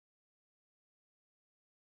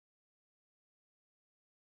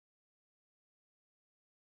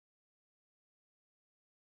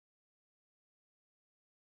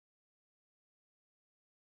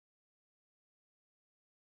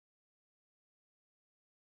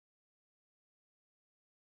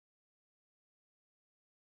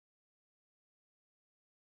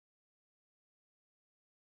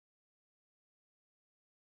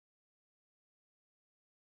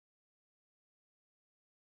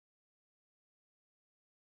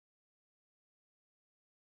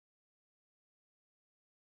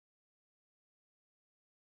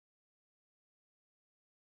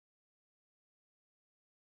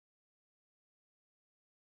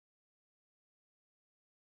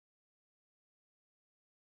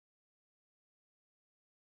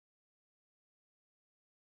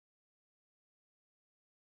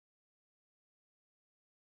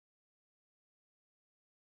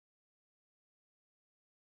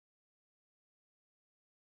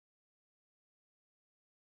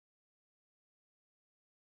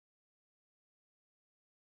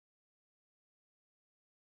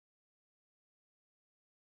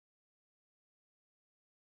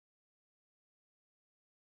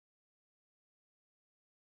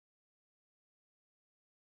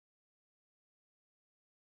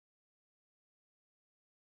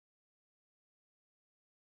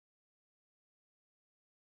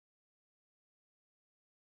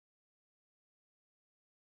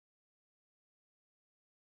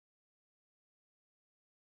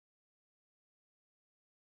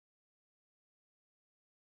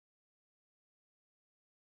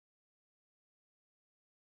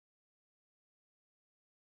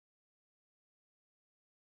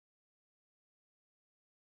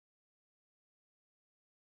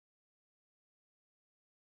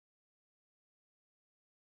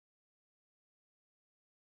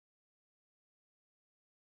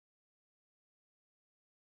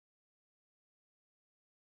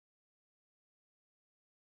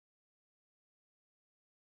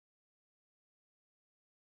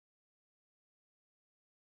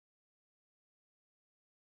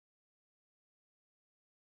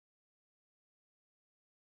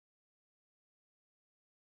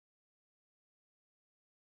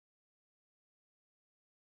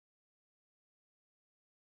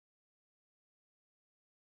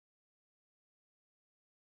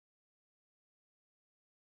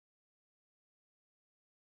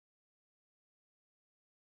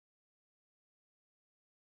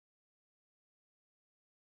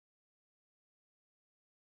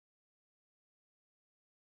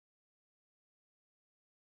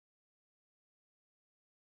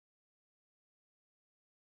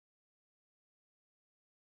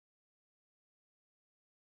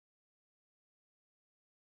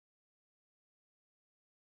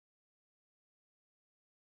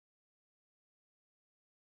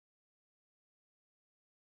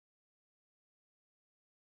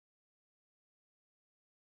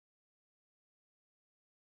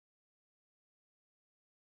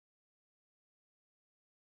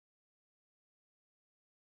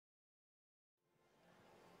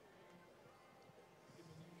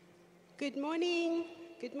Good morning.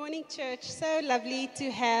 Good morning, church. So lovely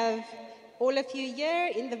to have all of you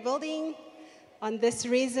here in the building on this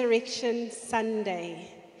Resurrection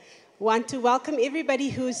Sunday. Want to welcome everybody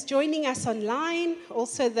who's joining us online,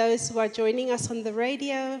 also those who are joining us on the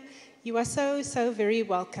radio. You are so very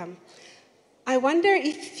welcome. I wonder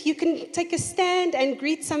if you can take a stand and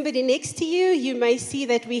greet somebody next to you. You may see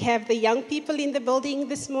that we have the young people in the building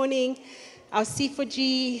this morning. Our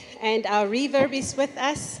C4G and our reverb is with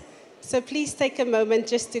us. So please take a moment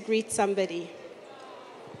just to greet somebody.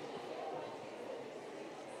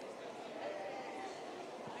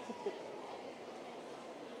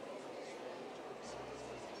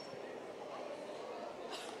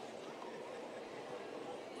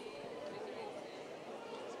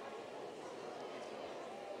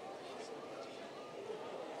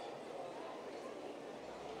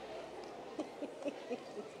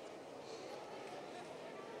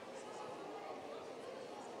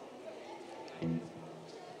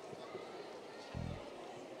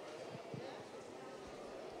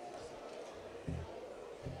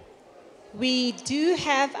 We do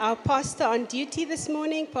have our pastor on duty this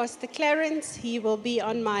morning, Pastor Clarence. He will be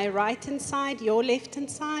on my right-hand side, your left-hand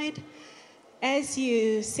side. As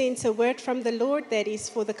you sense a word from the Lord that is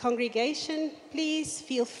for the congregation, please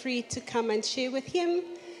feel free to come and share with him,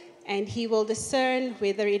 and he will discern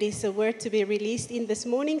whether it is a word to be released in this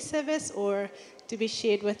morning service or to be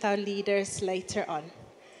shared with our leaders later on.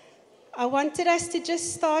 I wanted us to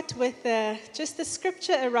just start with just the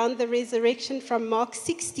scripture around the resurrection from Mark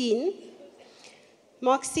 16.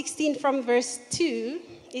 Mark 16 from verse 2,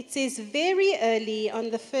 it says, very early on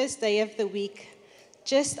the first day of the week,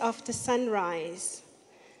 just after sunrise,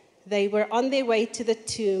 they were on their way to the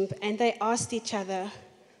tomb, and they asked each other,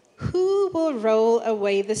 who will roll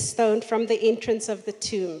away the stone from the entrance of the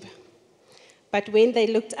tomb? But when they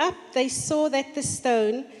looked up, they saw that the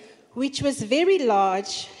stone, which was very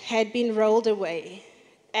large, had been rolled away.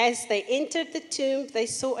 As they entered the tomb, they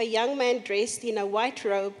saw a young man dressed in a white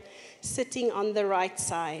robe, sitting on the right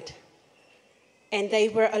side. And they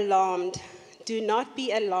were alarmed. Do not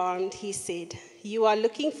be alarmed, he said. You are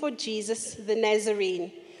looking for Jesus the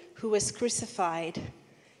Nazarene, who was crucified.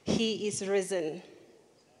 He is risen.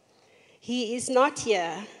 He is not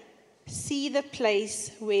here. See the place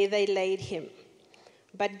where they laid him.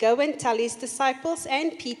 But go and tell his disciples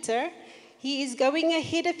and Peter, he is going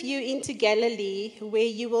ahead of you into Galilee, where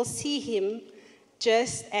you will see him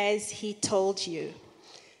just as he told you.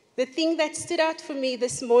 The thing that stood out for me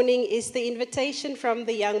this morning is the invitation from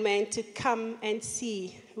the young man to come and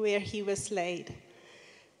see where he was laid.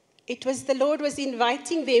 It was the Lord was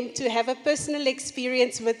inviting them to have a personal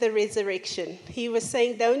experience with the resurrection. He was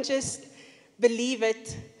saying, don't just believe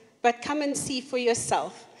it, but come and see for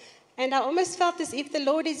yourself. And I almost felt as if the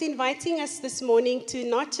Lord is inviting us this morning to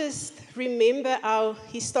not just remember our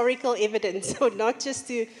historical evidence, or not just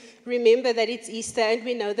to remember that it's Easter and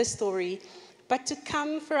we know the story, but to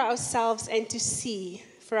come for ourselves and to see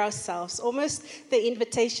for ourselves. Almost the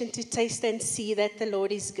invitation to taste and see that the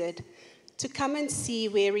Lord is good. To come and see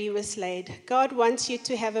where he was laid. God wants you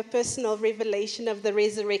to have a personal revelation of the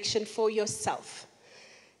resurrection for yourself.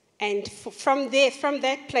 And from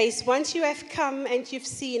that place, once you have come and you've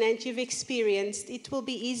seen and you've experienced, it will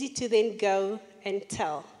be easy to then go and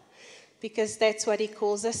tell. Because that's what he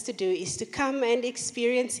calls us to do, is to come and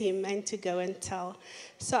experience him and to go and tell.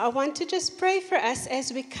 So I want to just pray for us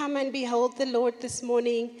as we come and behold the Lord this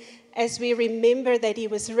morning, as we remember that he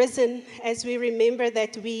was risen, as we remember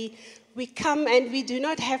that we come and we do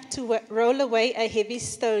not have to roll away a heavy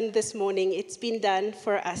stone this morning. It's been done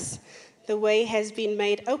for us. The way has been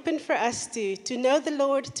made open for us to know the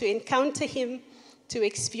Lord, to encounter him, to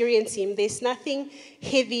experience him. There's nothing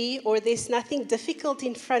heavy or there's nothing difficult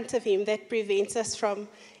in front of him that prevents us from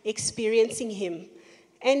experiencing him.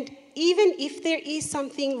 And even if there is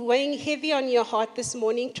something weighing heavy on your heart this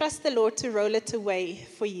morning, trust the Lord to roll it away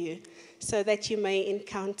for you so that you may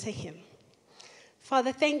encounter him.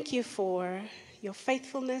 Father, thank you for your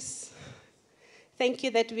faithfulness. Thank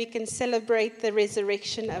you that we can celebrate the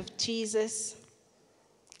resurrection of Jesus.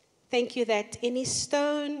 Thank you that any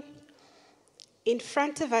stone in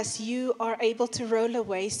front of us, you are able to roll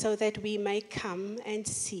away so that we may come and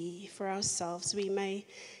see for ourselves. We may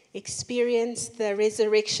experience the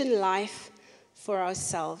resurrection life for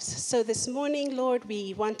ourselves. So this morning, Lord,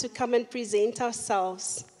 we want to come and present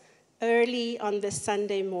ourselves early on this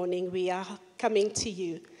Sunday morning. We are coming to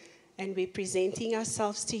you and we're presenting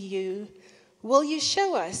ourselves to you. Will you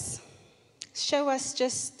show us? Show us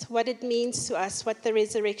just what it means to us, what the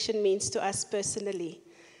resurrection means to us personally.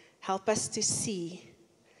 Help us to see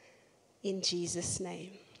in Jesus'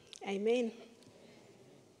 name. Amen.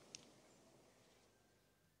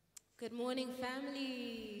 Good morning,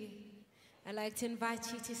 family. I'd like to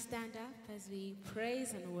invite you to stand up as we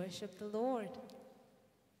praise and worship the Lord.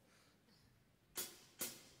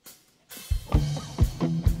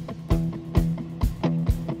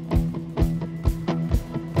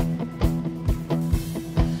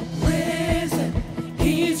 Risen,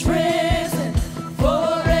 he's risen,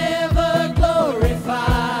 forever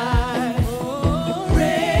glorified.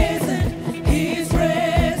 Risen, he's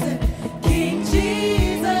risen, King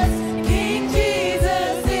Jesus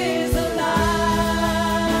is alive.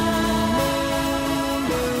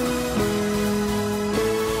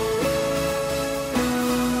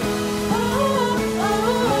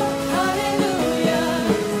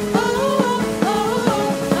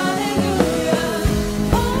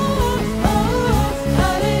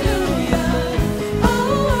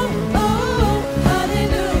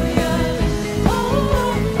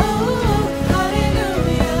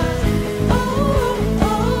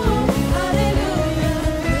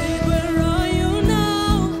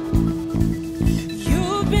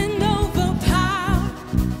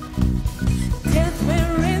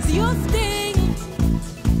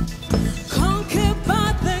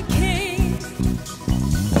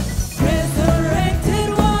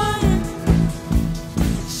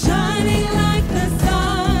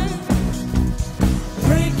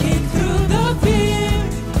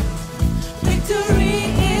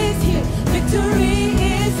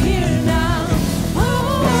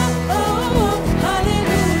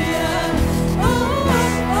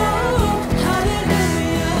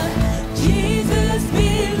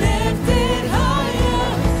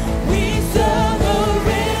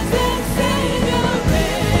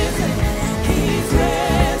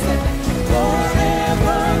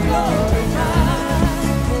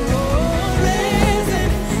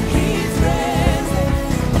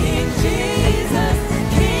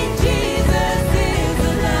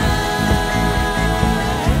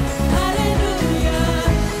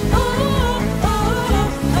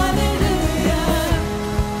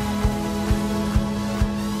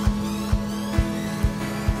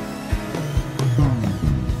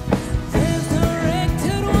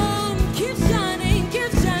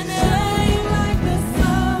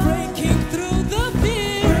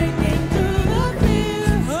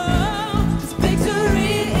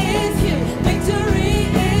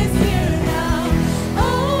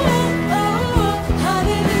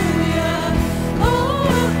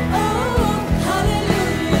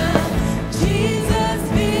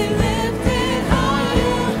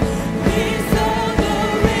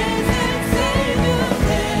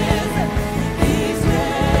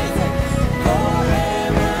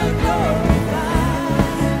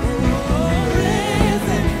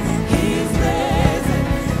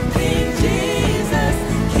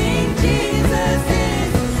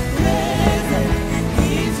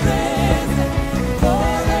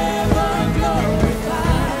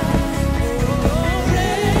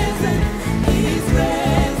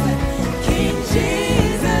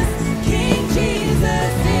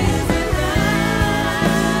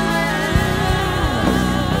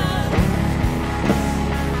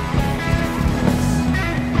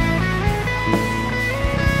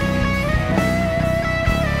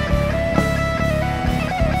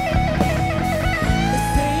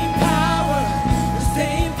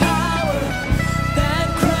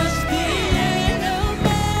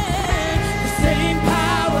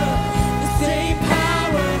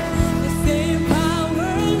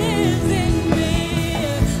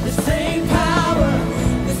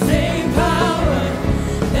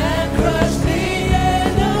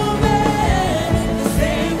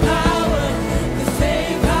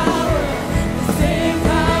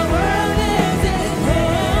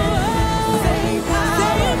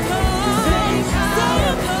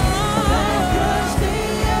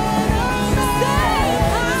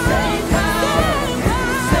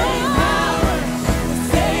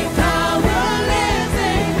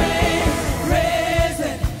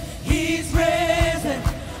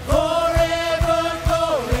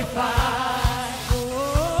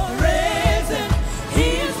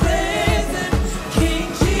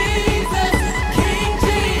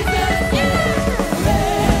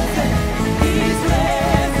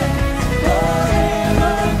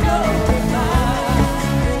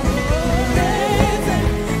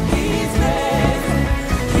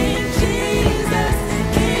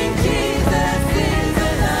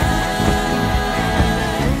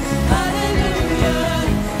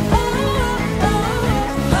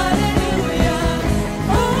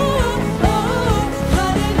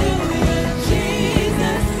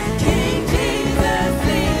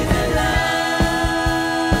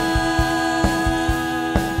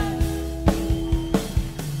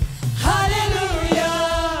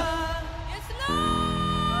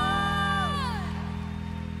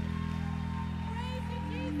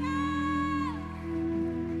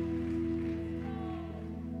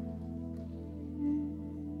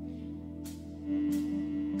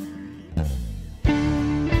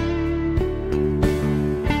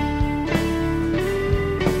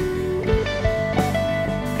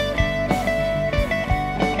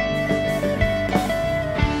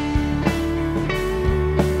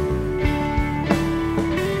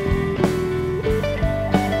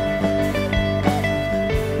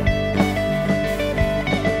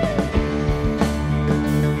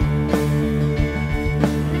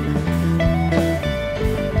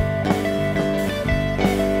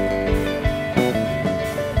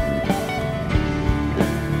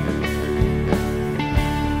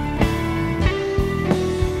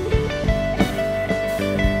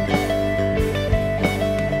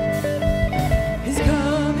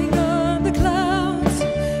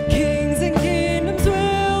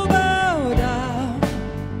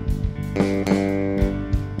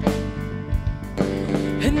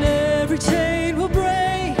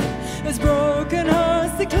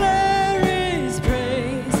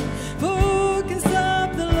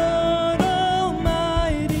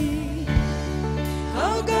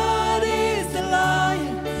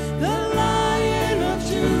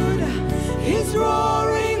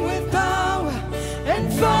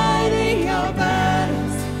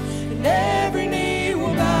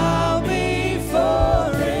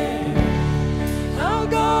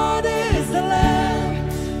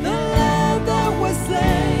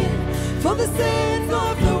 sins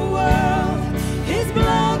of the world. His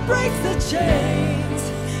blood breaks the chains,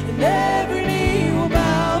 and every knee will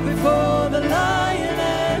bow before the Lion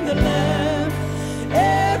and the Lamb.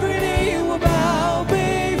 Every knee will bow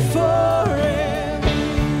before him.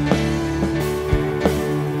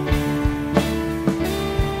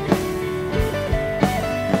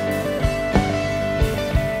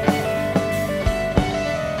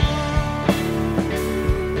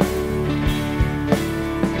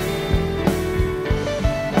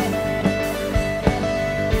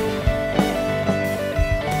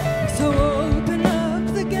 So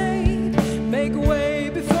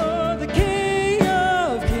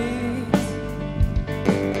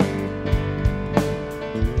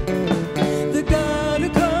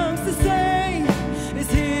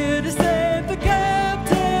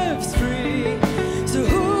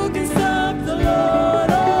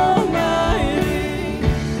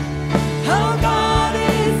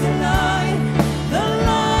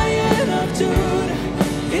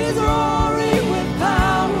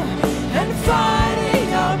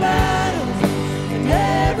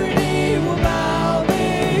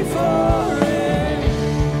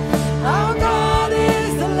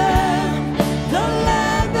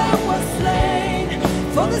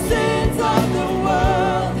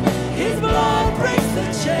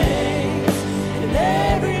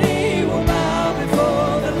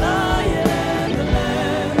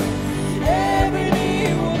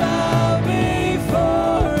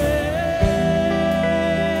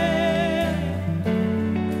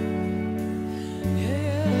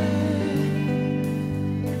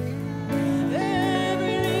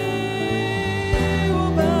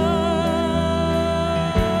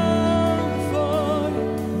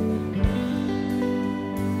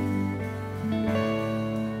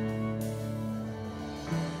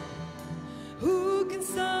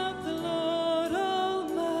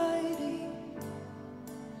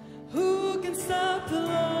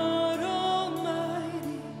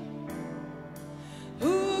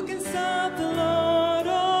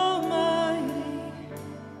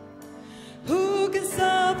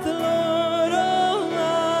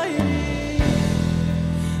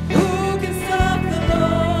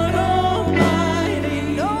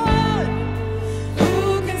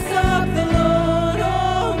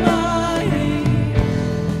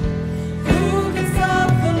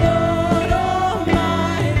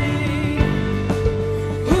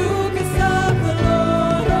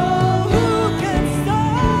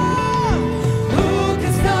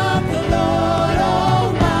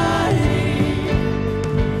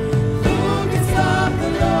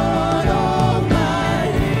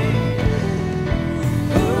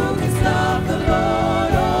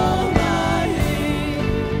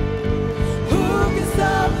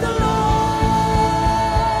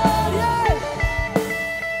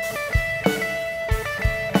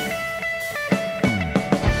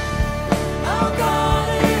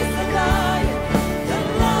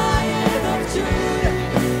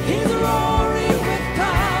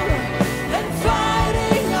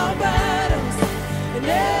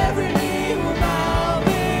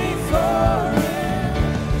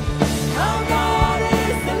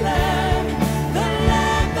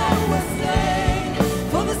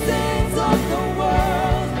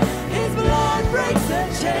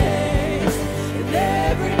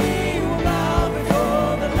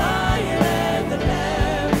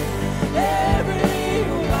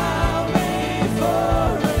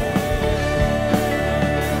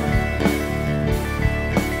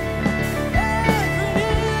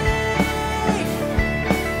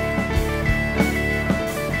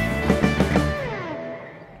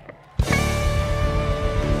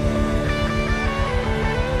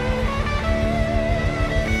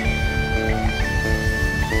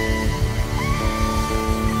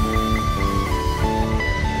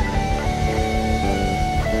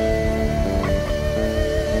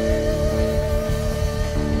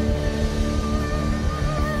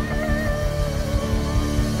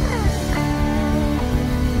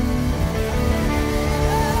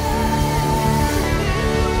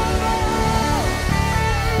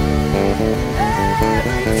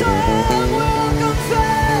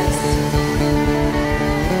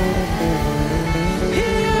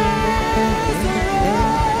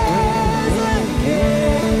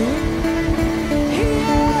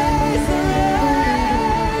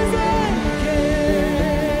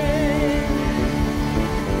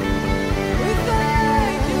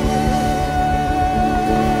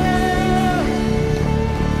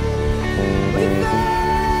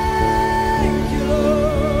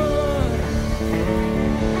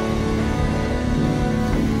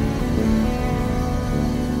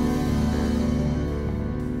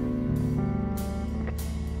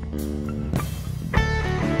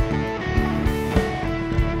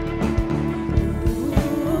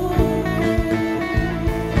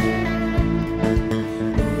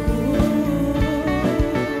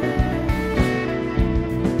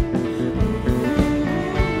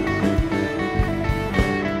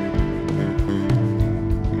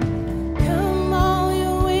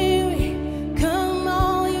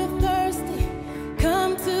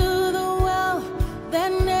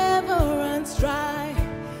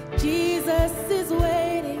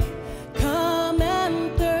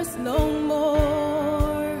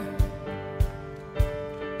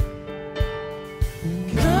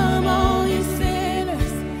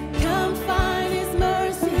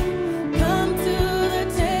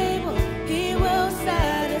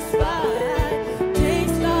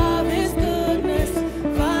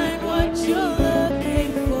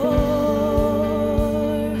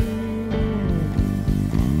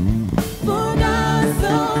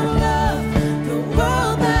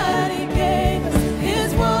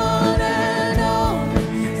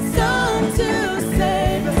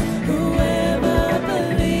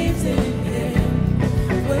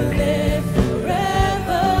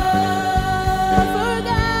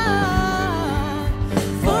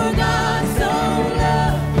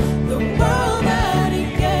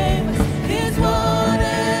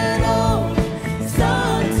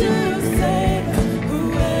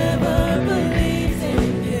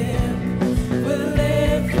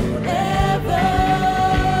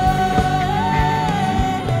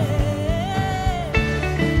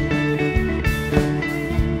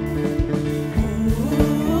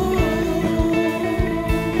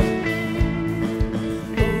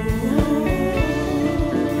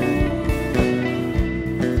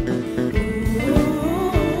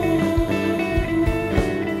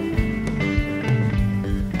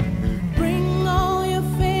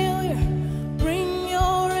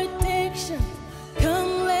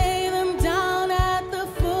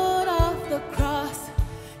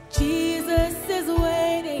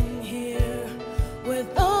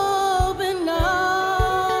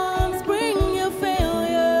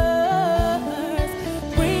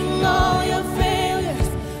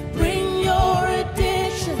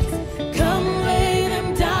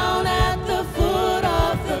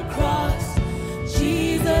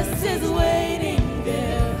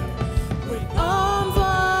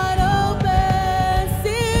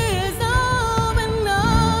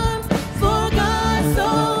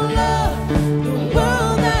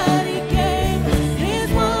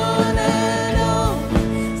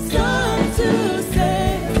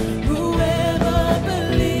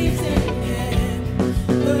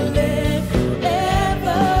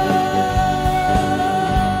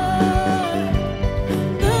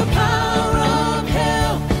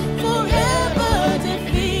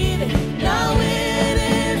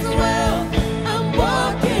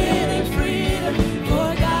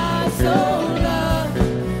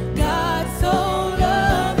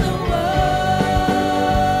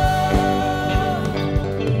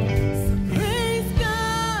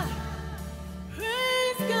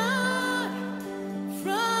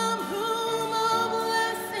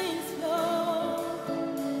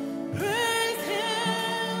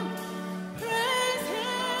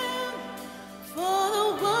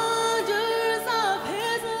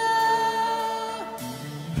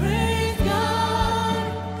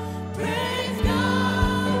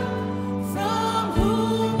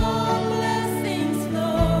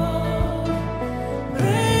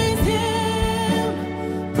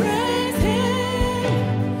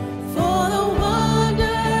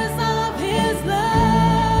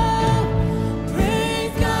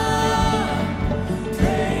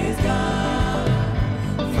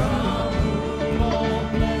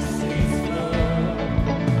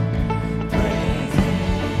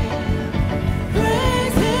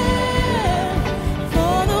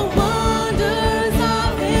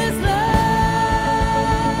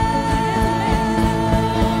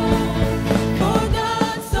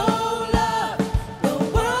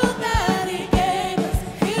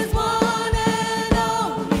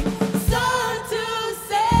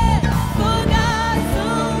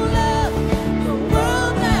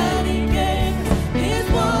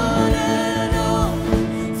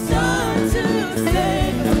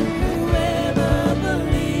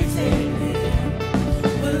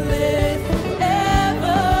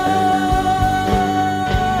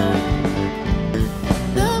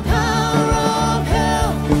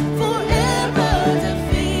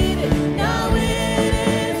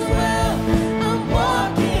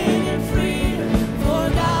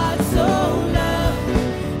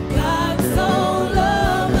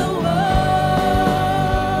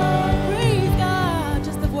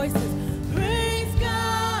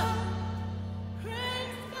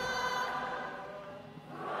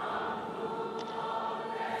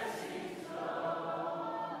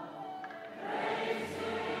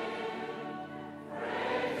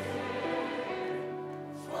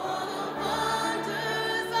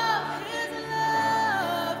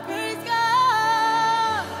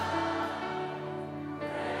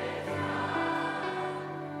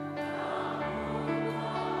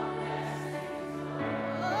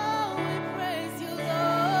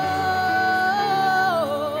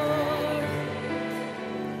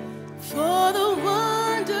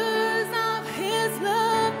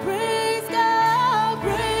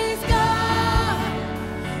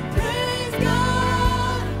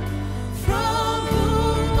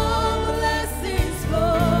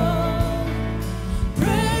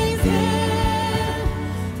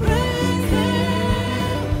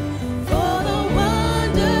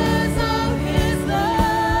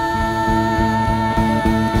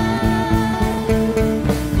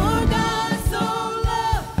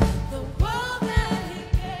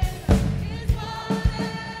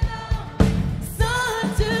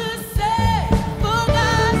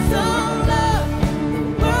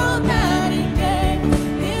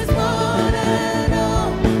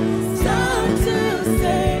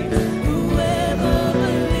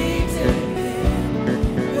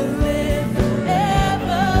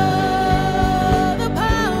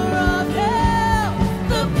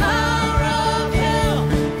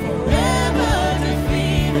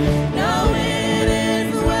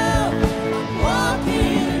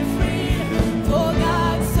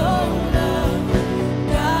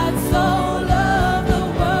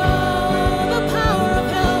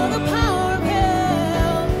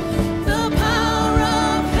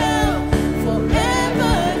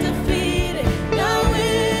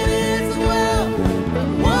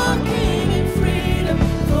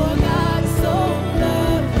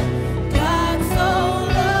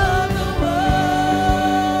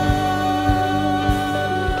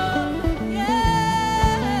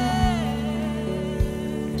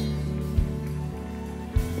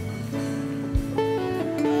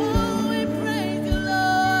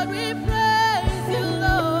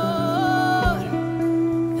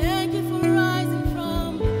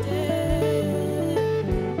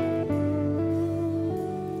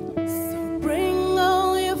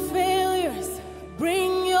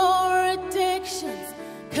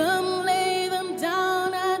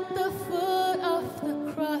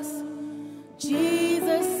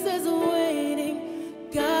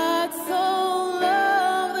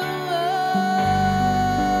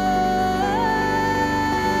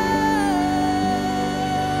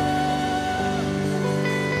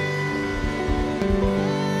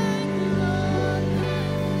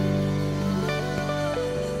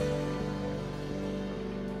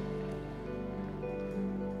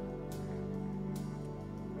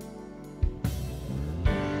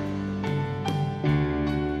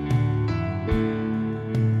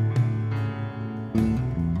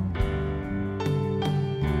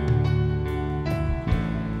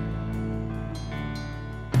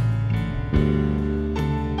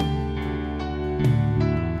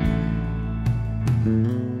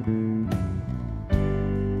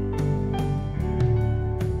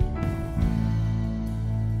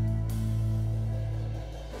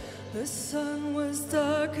The sun was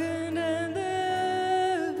darkened and the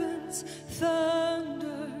heavens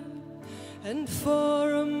thundered, and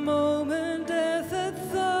for a moment death had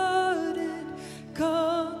thought it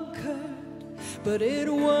conquered, but it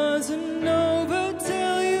wasn't over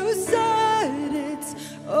till you said it's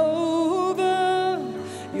over.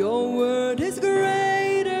 Your word is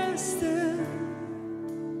greater still.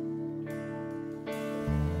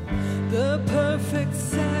 The perfect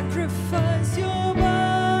sacrifice, your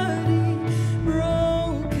body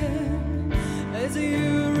broken, as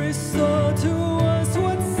you restore to us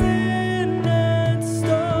what sin had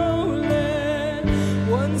stolen.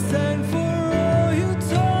 Once and for all, you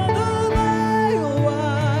tore the veil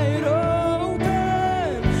wide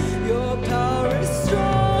open. Your power is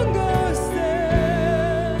stronger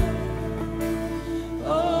still.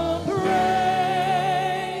 Oh,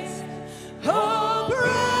 praise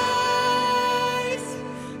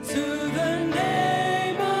to the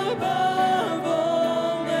name above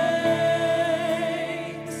all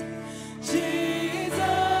names. Jesus,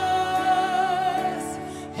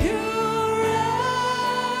 you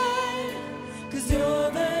reign, 'cause you're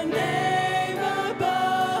the name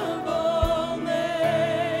above all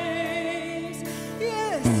names.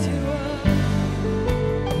 Yes, you are.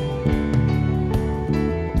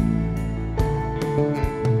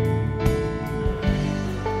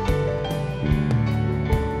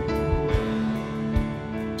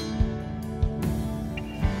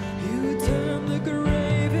 You turn the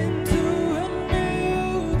grave into a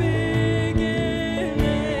new beginning.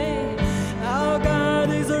 Our God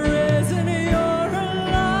is risen, you're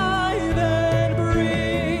alive and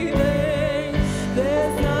breathing.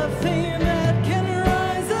 There's nothing that can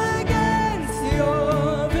rise against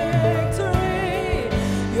your victory.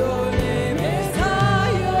 Your name is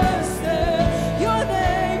higher still. Your name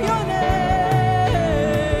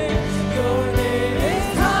is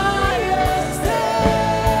higher still.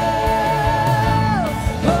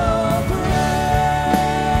 Oh,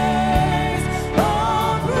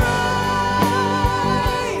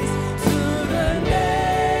 praise to the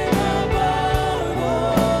name above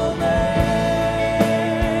all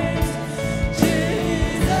names.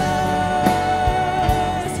 Jesus,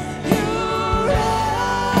 you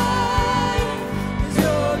reign, 'cause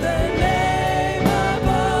you're the name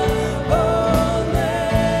above all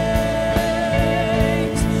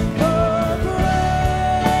names. Oh,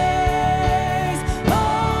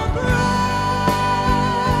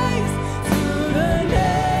 praise to the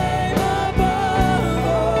name above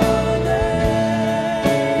all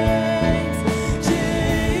names.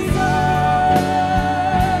 Jesus,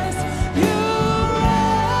 you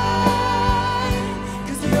reign,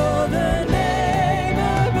 'cause you're the name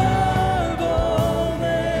above all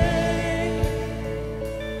names.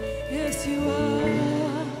 Yes, you are.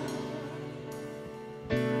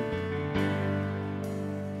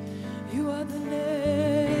 You are the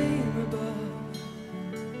name above.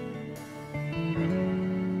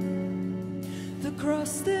 The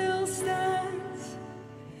cross still stands,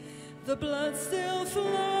 the blood still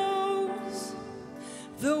flows,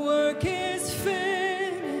 the work is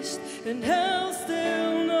finished, and hell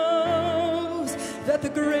still knows that the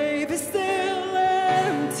grave is still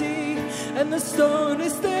empty, and the stone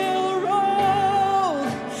is still rolled,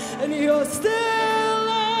 and you're still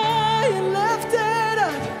lying lifted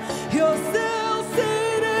up. You're still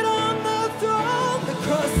seated on the throne. The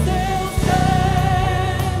cross still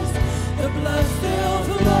stands, the blood still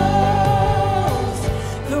flows,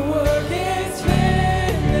 the work is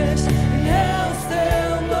finished, and hell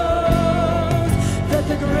still knows that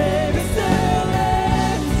the grave is still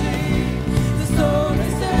empty, the stone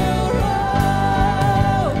is still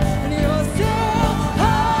rolled, and you're still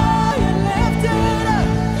high and lifted up.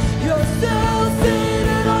 You're still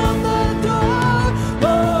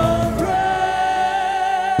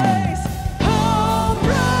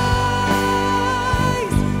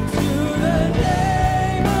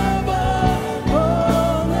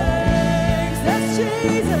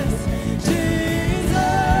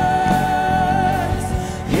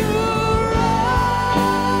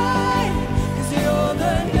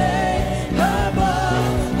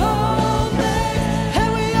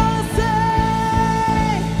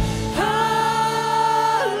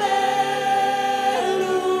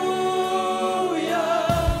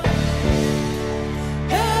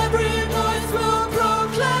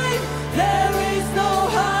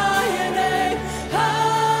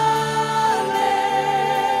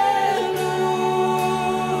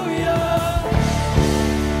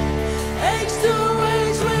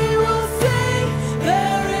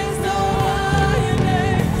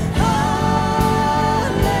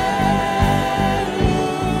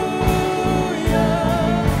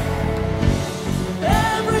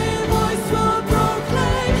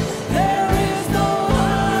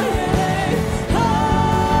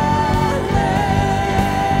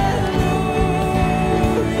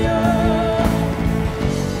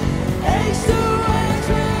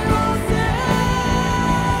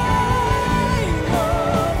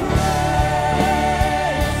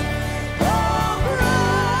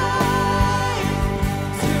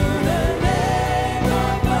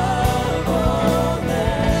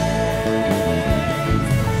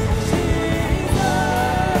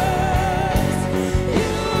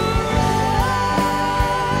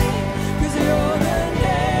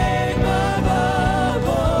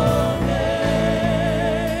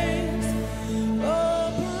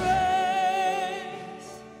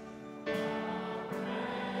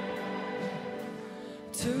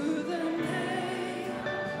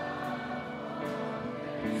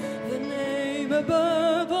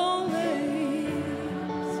above all names.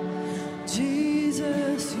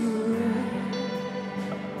 Jesus, you reign.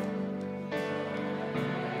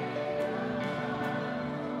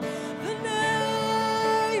 The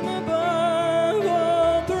name above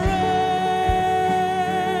all praise.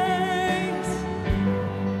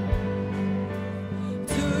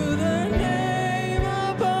 To the name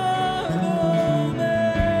above all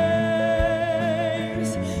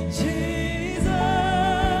names. Jesus,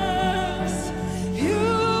 you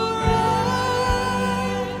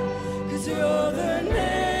reign. 'Cause you're the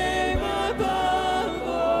name above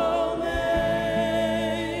all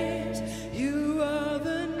names. You are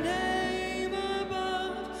the name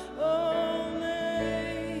above all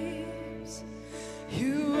names.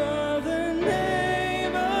 You are the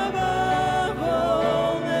name above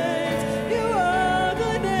all names. You are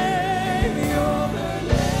the name. You're the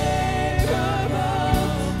name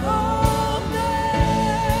above all names.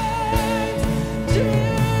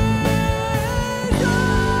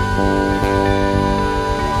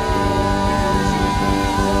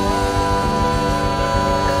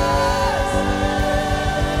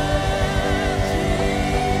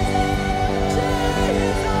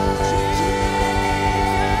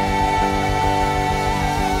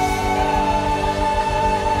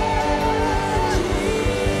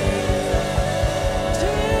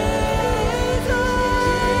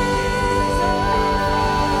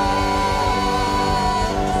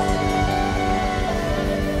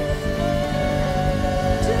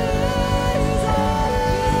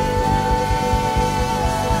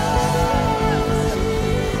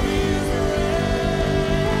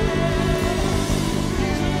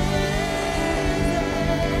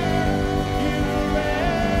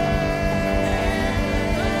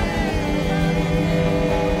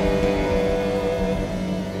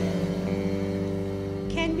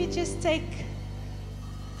 Can we just take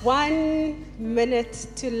 1 minute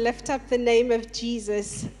to lift up the name of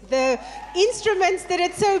Jesus? The instruments did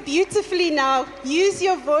it so beautifully now. Use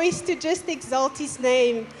your voice to just exalt his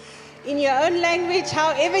name. In your own language,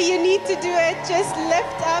 however you need to do it, just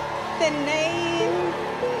lift up the name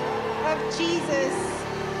of Jesus.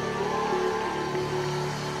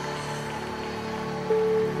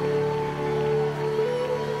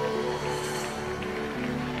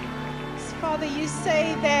 Father, you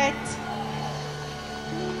say that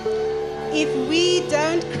if we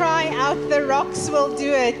don't cry out, the rocks will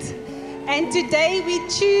do it. And today we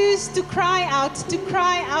choose to cry out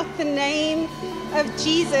the name of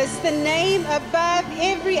Jesus, the name above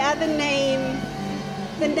every other name,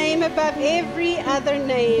 the name above every other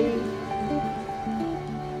name.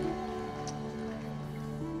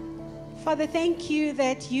 Father, thank you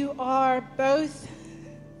that you are both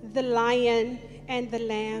the lion and the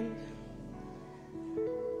lamb.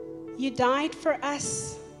 You died for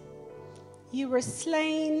us. You were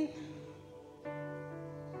slain.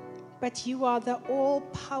 But you are the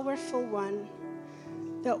all-powerful one,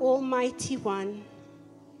 the almighty one,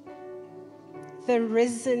 the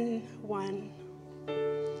risen one.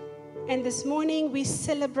 And this morning we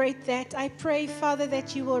celebrate that. I pray, Father,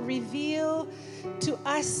 that you will reveal to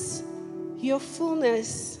us your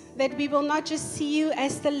fullness, that we will not just see you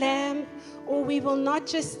as the lamb, or we will not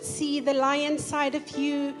just see the lion side of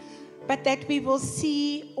you, but that we will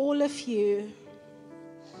see all of you.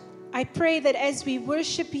 I pray that as we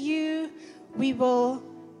worship you, we will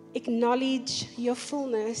acknowledge your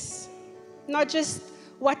fullness. Not just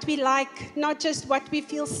what we like, not just what we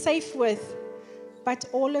feel safe with, but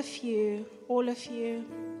all of you, all of you.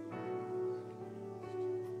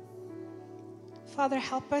 Father,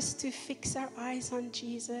 help us to fix our eyes on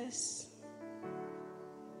Jesus,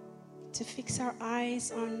 to fix our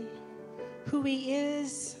eyes on who he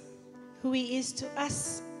is to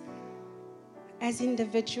us as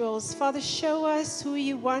individuals. Father, show us who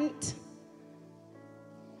you want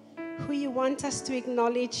us to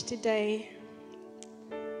acknowledge today.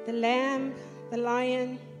 The lamb, the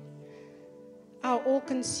lion, our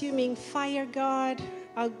all-consuming fire God,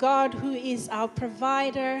 our God who is our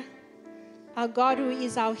provider, our God who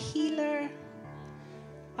is our healer,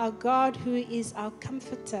 our God who is our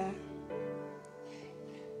comforter.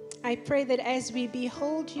 I pray that as we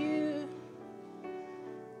behold you,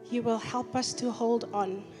 you will help us to hold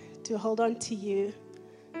on to you,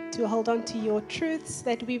 to hold on to your truths,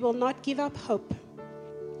 that we will not give up hope.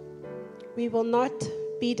 We will not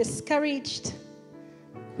be discouraged.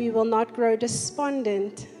 We will not grow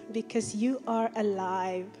despondent, because you are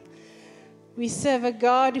alive. We serve a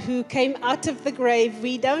God who came out of the grave.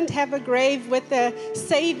 We don't have a grave with a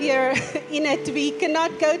Savior in it. We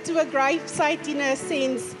cannot go to a grave site in a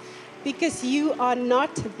sense, because you are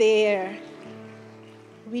not there.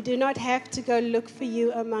 We do not have to go look for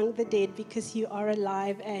you among the dead because you are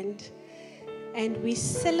alive, and we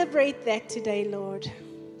celebrate that today, Lord.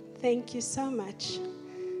 Thank you so much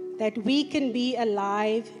that we can be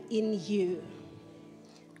alive in you.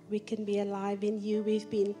 We can be alive in you. We've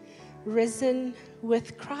been risen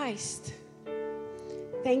with Christ.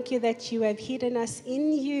 Thank you that you have hidden us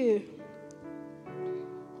in you.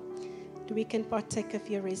 We can partake of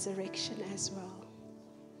your resurrection as well.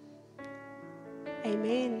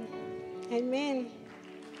 Amen. Amen.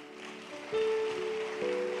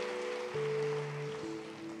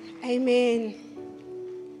 Amen.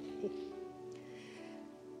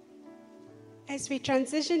 As we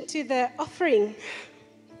transition to the offering,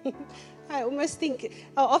 I almost think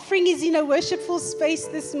our offering is in a worshipful space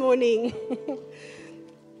this morning.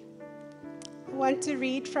 I want to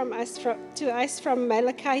read to us from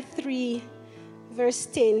Malachi 3, verse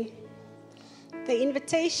 10. The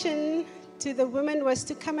invitation to the woman was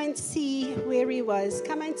to come and see where he was.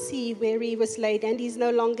 Come and see where he was laid, and he's no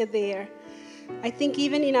longer there. I think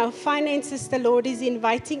even in our finances, the Lord is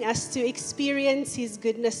inviting us to experience his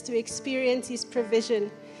goodness, to experience his provision,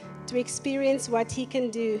 to experience what he can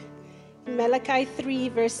do. In Malachi 3,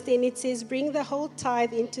 verse 10, it says, "Bring the whole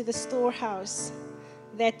tithe into the storehouse,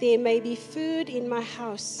 that there may be food in my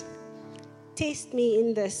house. Test me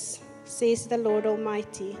in this, says the Lord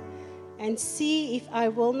Almighty, and see if I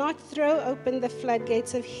will not throw open the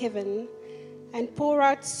floodgates of heaven and pour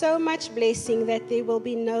out so much blessing that there will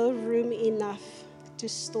be no room enough to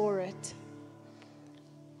store it."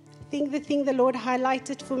 I think the thing the Lord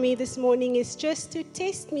highlighted for me this morning is just to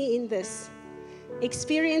test me in this.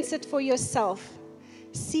 Experience it for yourself.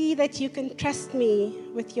 See that you can trust me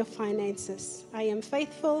with your finances. I am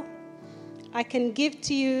faithful. I can give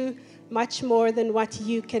to you much more than what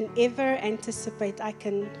you can ever anticipate. I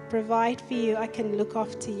can provide for you. I can look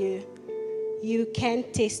after you. You can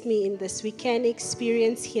test me in this. We can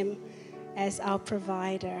experience him as our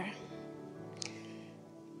provider.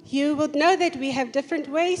 You would know that we have different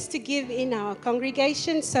ways to give in our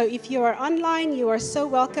congregation. So if you are online, you are so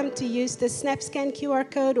welcome to use the SnapScan QR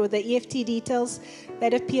code or the EFT details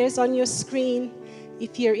that appears on your screen.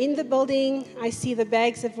 If you're in the building, I see the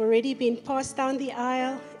bags have already been passed down the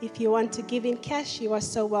aisle. If you want to give in cash, you are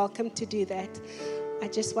so welcome to do that. I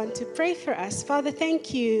just want to pray for us. Father,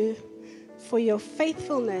 thank you for your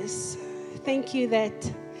faithfulness. Thank you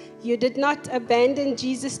that you did not abandon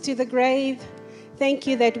Jesus to the grave. Thank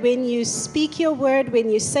you that when you speak your word, when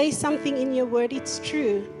you say something in your word, it's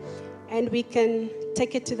true. And we can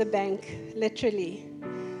take it to the bank, literally.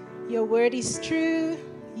 Your word is true.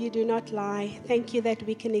 You do not lie. Thank you that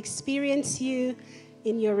we can experience you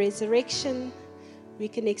in your resurrection. We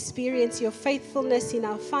can experience your faithfulness in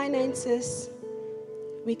our finances.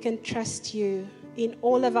 We can trust you in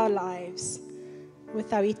all of our lives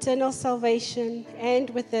with our eternal salvation and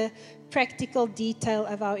with the practical detail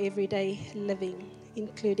of our everyday living,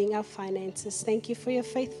 including our finances. Thank you for your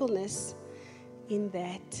faithfulness in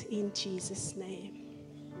that, in Jesus' name.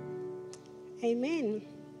 Amen.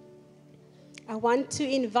 I want to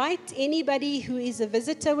invite anybody who is a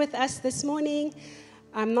visitor with us this morning.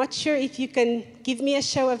 I'm not sure if you can give me a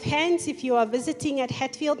show of hands if you are visiting at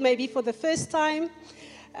Hatfield, maybe for the first time,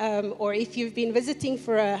 or if you've been visiting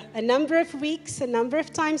for a number of weeks, a number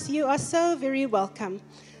of times. You are so very welcome.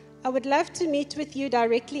 I would love to meet with you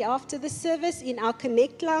directly after the service in our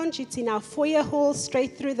Connect Lounge. It's in our foyer hall,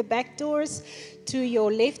 straight through the back doors to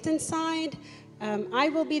your left-hand side. I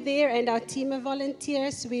will be there and our team of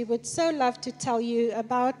volunteers. We would so love to tell you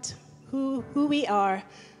about who we are,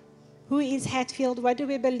 who is Hatfield, what do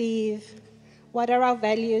we believe, what are our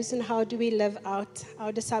values, and how do we live out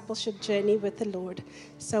our discipleship journey with the Lord.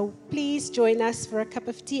 So please join us for a cup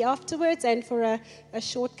of tea afterwards and for a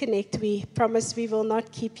short connect. We promise we will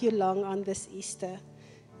not keep you long on this Easter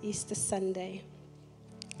Sunday.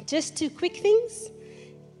 Just two quick things.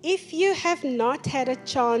 If you have not had a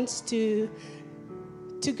chance to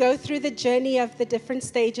go through the journey of the different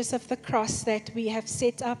stages of the cross that we have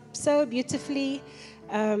set up so beautifully,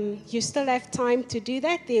 you still have time to do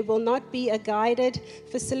that. There will not be a guided,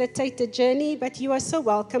 facilitated journey, but you are so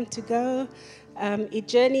welcome to go. It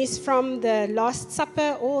journeys from the Last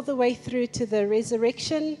Supper all the way through to the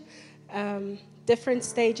resurrection, different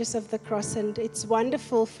stages of the cross, and it's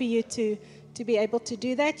wonderful for you to be able to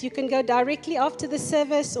do that. You can go directly after the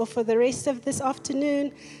service or for the rest of this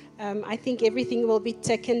afternoon. I think everything will be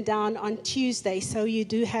taken down on Tuesday, so you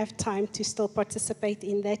do have time to still participate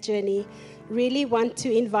in that journey. Really want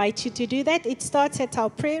to invite you to do that. It starts at our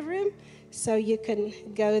prayer room, so you can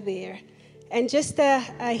go there. And just a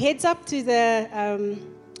heads up to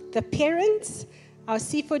the parents, Our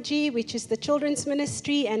C4G, which is the children's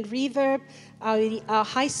ministry, and Reverb, our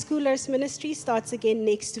high schoolers ministry, starts again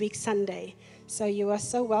next week, Sunday. So you are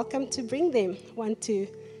so welcome to bring them. I want to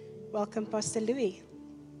welcome Pastor Louis.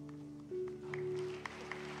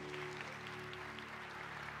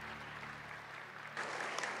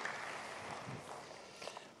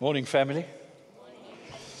 Morning, family.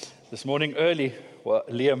 This morning early,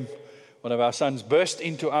 Liam, one of our sons, burst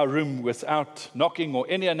into our room without knocking or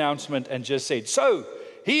any announcement and just said, "So,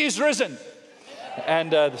 he is risen."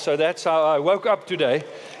 And so that's how I woke up today.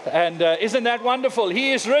 And isn't that wonderful?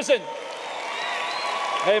 He is risen.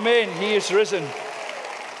 Amen. He is risen.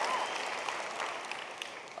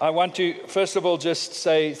 I want to, first of all, just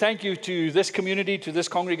say thank you to this community, to this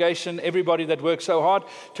congregation, everybody that worked so hard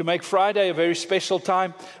to make Friday a very special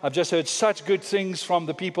time. I've just heard such good things from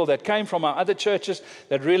the people that came from our other churches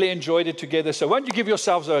that really enjoyed it together. So won't you give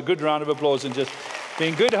yourselves a good round of applause and just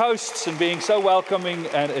being good hosts and being so welcoming.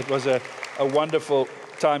 And it was a wonderful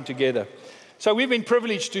time together. So we've been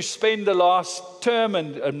privileged to spend the last term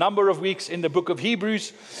and a number of weeks in the book of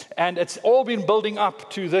Hebrews. And it's all been building up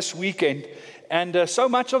to this weekend. And so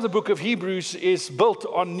much of the book of Hebrews is built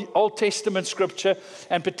on Old Testament scripture,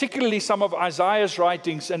 and particularly some of Isaiah's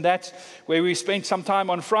writings. And that's where we spent some time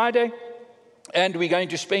on Friday. And we're going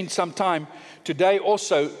to spend some time today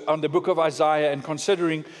also on the book of Isaiah and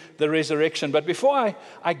considering the resurrection. But before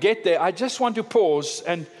I get there, I just want to pause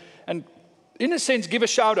and in a sense, give a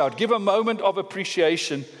shout out, give a moment of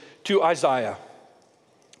appreciation to Isaiah.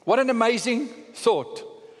 What an amazing thought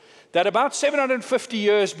that about 750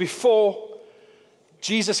 years before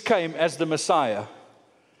Jesus came as the Messiah,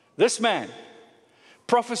 this man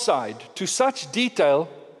prophesied to such detail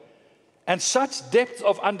and such depth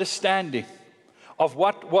of understanding of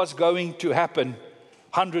what was going to happen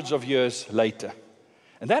hundreds of years later.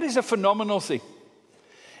 And that is a phenomenal thing.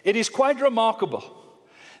 It is quite remarkable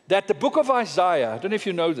that the book of Isaiah, I don't know if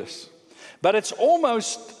you know this, but it's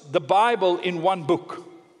almost the Bible in one book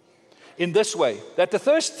in this way, that the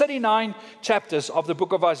first 39 chapters of the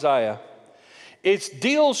book of Isaiah, it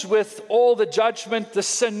deals with all the judgment, the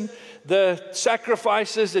sin, the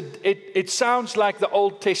sacrifices. It sounds like the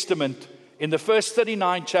Old Testament in the first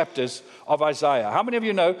 39 chapters of Isaiah. How many of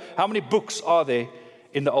you know how many books are there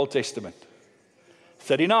in the Old Testament?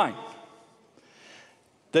 39.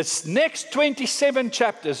 This next 27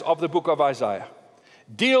 chapters of the book of Isaiah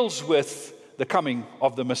deals with the coming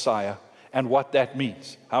of the Messiah and what that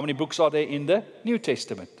means. How many books are there in the New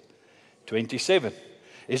Testament? 27.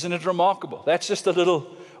 Isn't it remarkable? That's just a little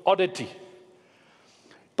oddity.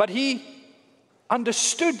 But he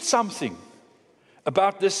understood something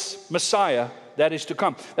about this Messiah that is to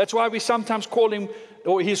come. That's why we sometimes call him,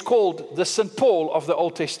 or he's called the St. Paul of the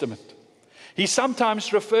Old Testament. He's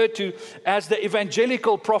sometimes referred to as the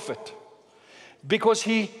evangelical prophet because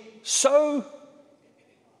he so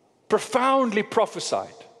profoundly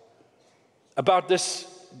prophesied about this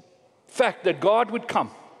fact that God would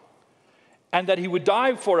come and that he would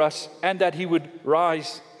die for us and that he would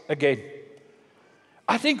rise again.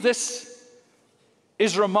 I think this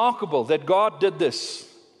is remarkable that God did this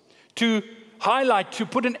to highlight, to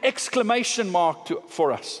put an exclamation mark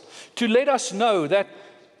for us, to let us know that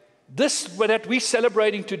this that we're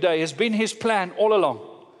celebrating today has been his plan all along.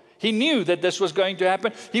 He knew that this was going to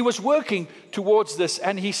happen. He was working towards this,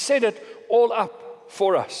 and he set it all up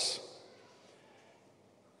for us.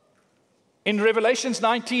 In Revelations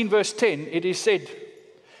 19, verse 10, it is said,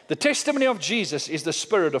 the testimony of Jesus is the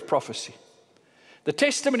spirit of prophecy. The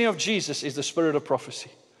testimony of Jesus is the spirit of prophecy.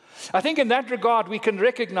 I think in that regard, we can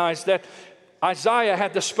recognize that Isaiah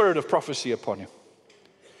had the spirit of prophecy upon him.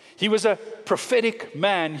 He was a prophetic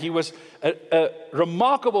man. He was a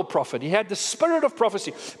remarkable prophet. He had the spirit of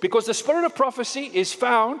prophecy because the spirit of prophecy is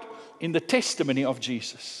found in the testimony of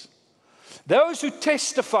Jesus. Those who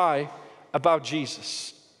testify about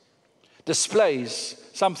Jesus displays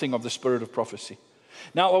something of the spirit of prophecy.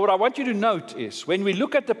 Now, what I want you to note is when we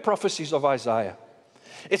look at the prophecies of Isaiah,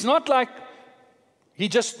 it's not like he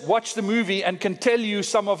just watched the movie and can tell you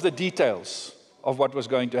some of the details of what was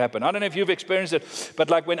going to happen. I don't know if you've experienced it,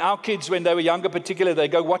 but like when our kids, when they were younger particularly, they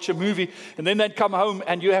go watch a movie and then they'd come home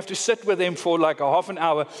and you have to sit with them for like a half an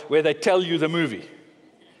hour where they tell you the movie.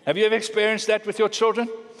 Have you ever experienced that with your children?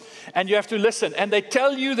 And you have to listen and they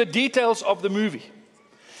tell you the details of the movie.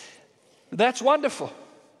 That's wonderful.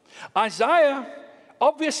 Isaiah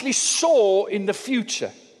obviously saw in the future,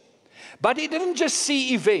 but he didn't just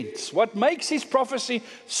see events. What makes his prophecy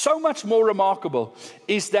so much more remarkable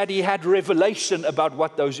is that he had revelation about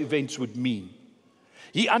what those events would mean.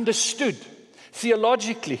 He understood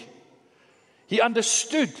theologically. He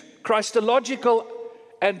understood Christological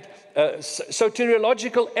and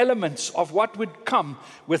soteriological elements of what would come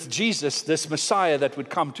with Jesus, this Messiah that would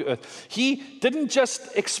come to earth. He didn't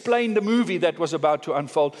just explain the movie that was about to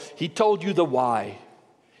unfold. He told you the why.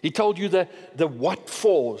 He told you the what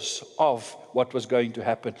fors of what was going to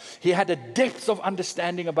happen. He had a depth of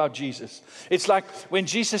understanding about Jesus. It's like when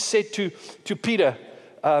Jesus said to Peter,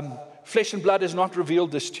 flesh and blood has not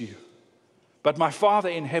revealed this to you, but my Father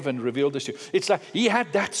in heaven revealed this to you. It's like he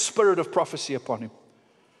had that spirit of prophecy upon him.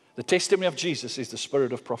 The testimony of Jesus is the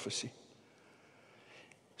spirit of prophecy.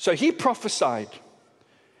 So he prophesied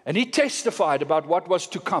and he testified about what was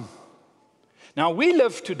to come. Now we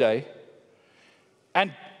live today,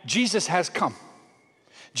 and Jesus has come.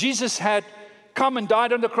 Jesus had come and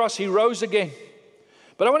died on the cross. He rose again.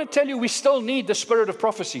 But I want to tell you, we still need the spirit of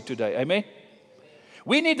prophecy today. Amen?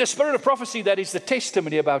 We need the spirit of prophecy that is the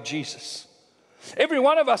testimony about Jesus. Every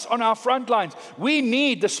one of us on our front lines, we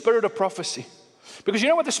need the spirit of prophecy. Because you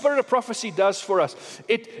know what the spirit of prophecy does for us?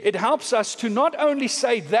 It helps us to not only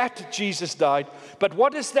say that Jesus died, but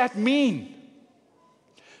what does that mean?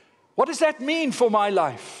 What does that mean for my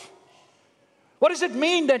life? What does it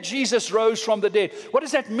mean that Jesus rose from the dead? What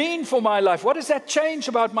does that mean for my life? What does that change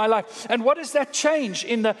about my life? And what does that change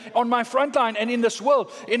on my front line and in this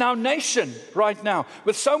world, in our nation right now,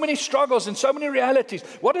 with so many struggles and so many realities?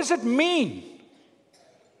 What does it mean?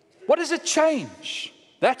 What does it change?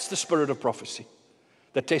 That's the spirit of prophecy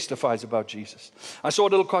that testifies about Jesus. I saw a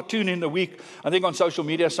little cartoon in the week, I think on social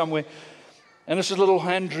media somewhere, and this is a little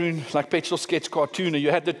hand-drawn, like pencil sketch cartoon, and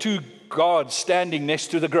you had the two guards standing next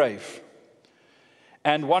to the grave.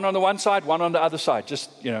 And one on the one side, one on the other side, just,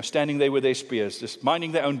 standing there with their spears, just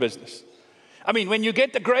minding their own business. I mean, when you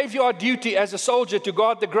get the graveyard duty as a soldier to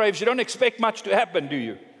guard the graves, you don't expect much to happen, do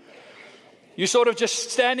you? You're sort of just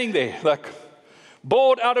standing there, like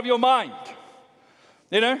bored out of your mind,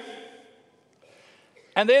 And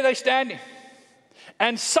there they're standing.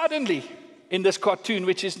 And suddenly, in this cartoon,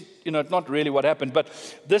 which is, not really what happened, but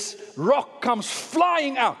this rock comes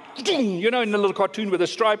flying out, in the little cartoon with the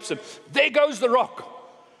stripes, and there goes the rock.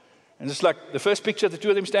 And it's like the first picture, the two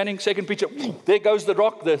of them standing, second picture, there goes the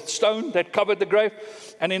rock, the stone that covered the grave.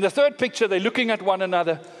 And in the third picture, they're looking at one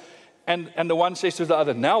another, and the one says to the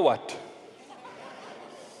other, now what?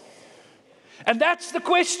 And that's the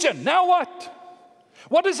question, now what?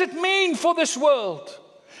 What does it mean for this world?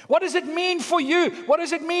 What does it mean for you? What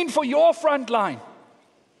does it mean for your front line?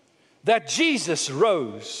 That Jesus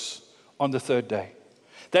rose on the third day.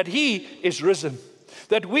 That he is risen.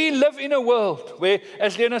 That we live in a world where,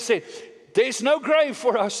 as Lena said, there's no grave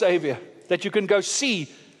for our Savior. That you can go see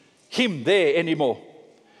him there anymore.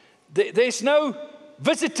 There's no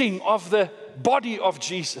visiting of the body of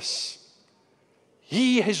Jesus.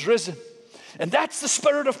 He has risen. And that's the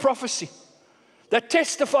spirit of prophecy that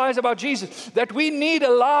testifies about Jesus, that we need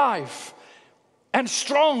alive and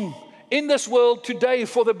strong in this world today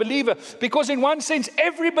for the believer. Because in one sense,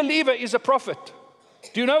 every believer is a prophet.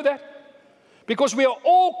 Do you know that? Because we are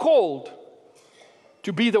all called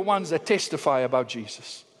to be the ones that testify about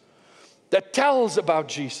Jesus, that tells about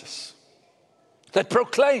Jesus, that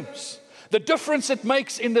proclaims the difference it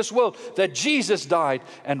makes in this world, that Jesus died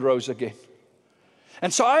and rose again.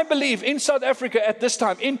 And so I believe in South Africa at this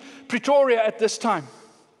time, in Pretoria at this time,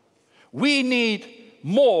 we need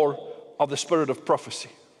more of the spirit of prophecy.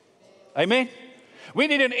 Amen? We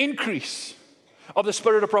need an increase of the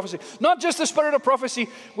spirit of prophecy. Not just the spirit of prophecy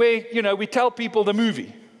where, we tell people the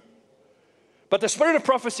movie, but the spirit of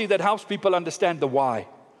prophecy that helps people understand the why.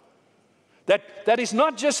 That is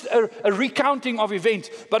not just a recounting of events,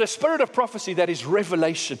 but a spirit of prophecy that is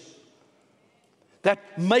revelation.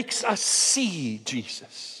 That makes us see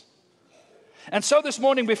Jesus. And so this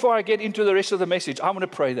morning, before I get into the rest of the message, I want to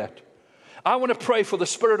pray that. I want to pray for the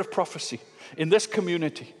spirit of prophecy in this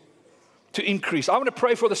community to increase. I want to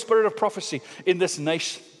pray for the spirit of prophecy in this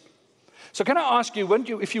nation. So can I ask you,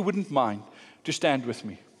 if you wouldn't mind, to stand with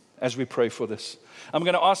me as we pray for this. I'm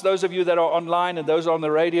going to ask those of you that are online and those on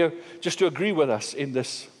the radio just to agree with us in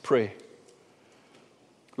this prayer.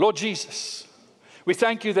 Lord Jesus, we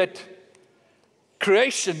thank you that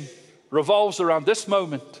creation revolves around this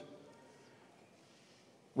moment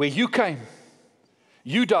where you came,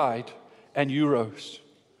 you died, and you rose.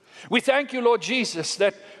 We thank you, Lord Jesus,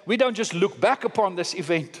 that we don't just look back upon this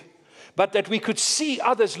event, but that we could see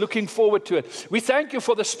others looking forward to it. We thank you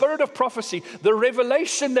for the spirit of prophecy, the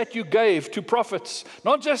revelation that you gave to prophets,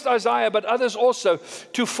 not just Isaiah, but others also,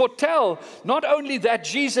 to foretell not only that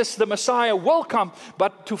Jesus, the Messiah, will come,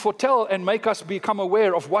 but to foretell and make us become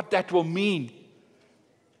aware of what that will mean.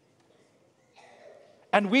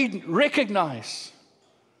 And we recognize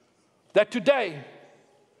that today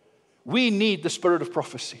We need the spirit of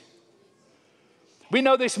prophecy. We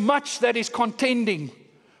know there's much that is contending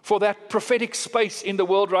for that prophetic space in the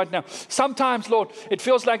world right now. Sometimes, Lord, it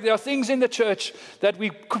feels like there are things in the church that we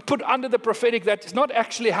could put under the prophetic that is not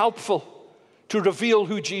actually helpful to reveal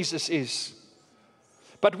who Jesus is.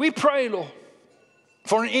 But we pray, Lord,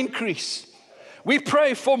 for an increase. We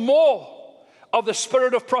pray for more of the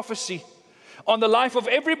spirit of prophecy on the life of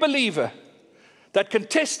every believer that can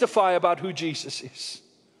testify about who Jesus is,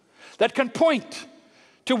 that can point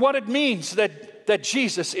to what it means that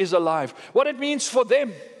Jesus is alive, what it means for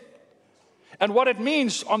them, and what it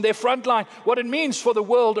means on their front line, what it means for the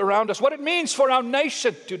world around us, what it means for our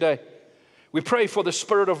nation today. We pray for the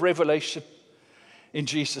spirit of revelation in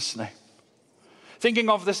Jesus' name. Thinking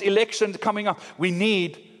of this election coming up, we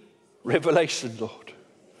need revelation, Lord.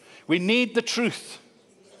 We need the truth.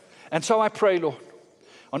 And so I pray, Lord,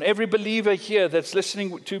 on every believer here that's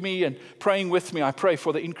listening to me and praying with me, I pray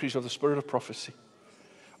for the increase of the spirit of prophecy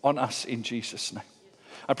on us in Jesus' name.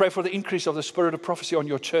 I pray for the increase of the spirit of prophecy on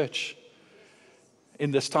your church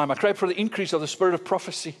in this time. I pray for the increase of the spirit of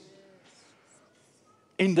prophecy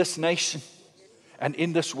in this nation and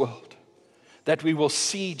in this world, that we will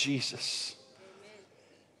see Jesus.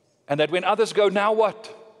 And that when others go, now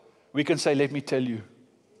what? We can say, let me tell you.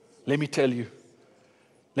 Let me tell you.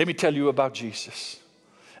 Let me tell you about Jesus.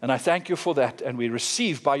 And I thank you for that. And we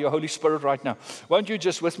receive by your Holy Spirit right now. Won't you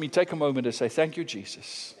just with me take a moment and say, thank you,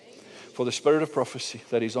 Jesus, for the spirit of prophecy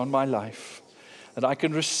that is on my life. That I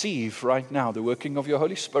can receive right now the working of your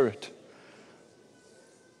Holy Spirit.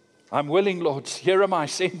 I'm willing, Lord. Here am I.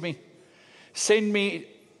 Send me. Send me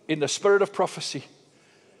in the spirit of prophecy,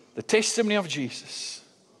 the testimony of Jesus.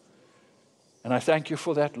 And I thank you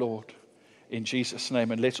for that, Lord, in Jesus'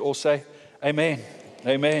 name. And let's all say, amen.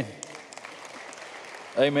 Amen.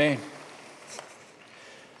 Amen.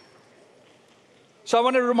 So I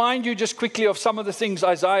want to remind you just quickly of some of the things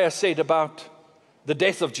Isaiah said about the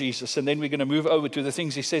death of Jesus, and then we're going to move over to the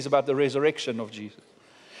things he says about the resurrection of Jesus.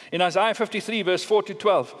 In Isaiah 53, verse 4 to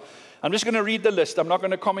 12, I'm just going to read the list. I'm not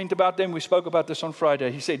going to comment about them. We spoke about this on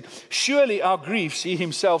Friday. He said, surely our griefs he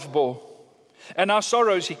himself bore, and our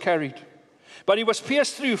sorrows he carried. But he was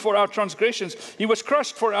pierced through for our transgressions. He was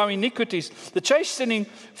crushed for our iniquities. The chastening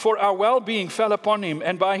for our well-being fell upon him,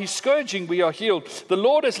 and by his scourging we are healed. The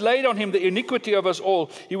Lord has laid on him the iniquity of us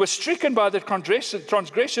all. He was stricken by the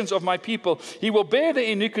transgressions of my people. He will bear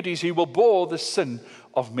the iniquities. He will bore the sin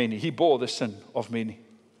of many. He bore the sin of many.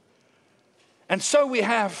 And so we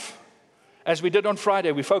have, as we did on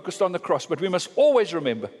Friday, we focused on the cross. But we must always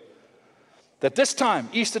remember that this time,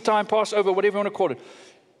 Easter time, Passover, whatever you want to call it,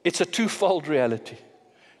 it's a twofold reality.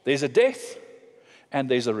 There's a death and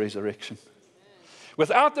there's a resurrection.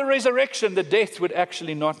 Without the resurrection, the death would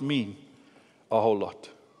actually not mean a whole lot.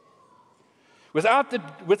 Without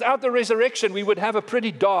the resurrection, we would have a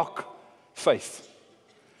pretty dark faith,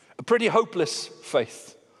 a pretty hopeless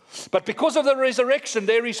faith. But because of the resurrection,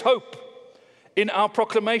 there is hope in our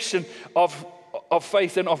proclamation of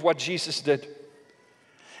faith and of what Jesus did.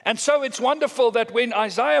 And so it's wonderful that when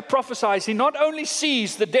Isaiah prophesies, he not only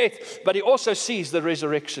sees the death, but he also sees the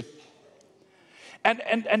resurrection.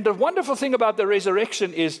 And the wonderful thing about the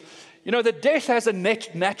resurrection is, you know, the death has a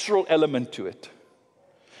natural element to it.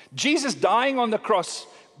 Jesus dying on the cross,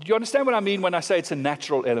 do you understand what I mean when I say it's a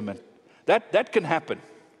natural element? That can happen.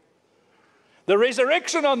 The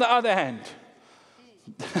resurrection, on the other hand,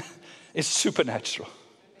 is supernatural.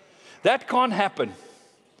 That can't happen.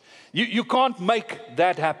 You can't make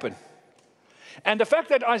that happen. And the fact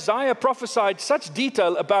that Isaiah prophesied such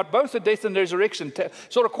detail about both the death and the resurrection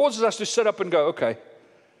sort of causes us to sit up and go, okay,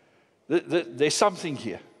 there's something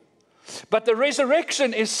here. But the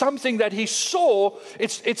resurrection is something that he saw.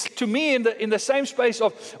 It's to me in the same space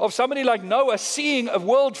of somebody like Noah seeing a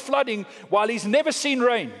world flooding while he's never seen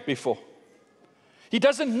rain before. He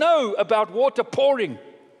doesn't know about water pouring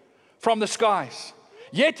from the skies,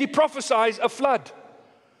 yet he prophesies a flood.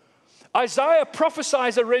 Isaiah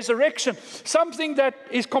prophesies a resurrection, something that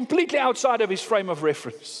is completely outside of his frame of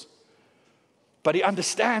reference. But he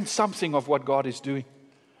understands something of what God is doing.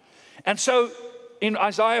 And so in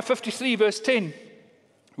Isaiah 53 verse 10,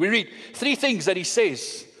 we read three things that he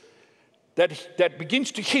says that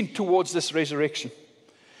begins to hint towards this resurrection.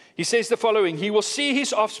 He says the following: he will see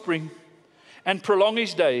his offspring and prolong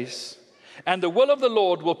his days, and the will of the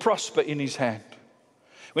Lord will prosper in his hand.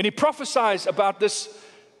 When he prophesies about this,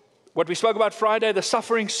 what we spoke about Friday, the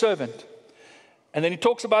suffering servant. And then he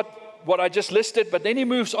talks about what I just listed, but then he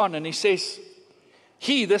moves on and he says,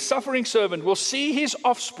 he, the suffering servant, will see his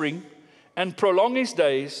offspring and prolong his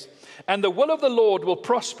days, and the will of the Lord will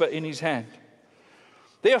prosper in his hand.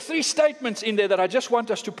 There are three statements in there that I just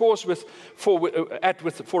want us to pause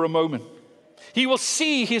for a moment. He will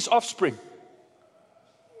see his offspring.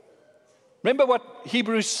 Remember what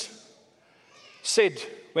Hebrews said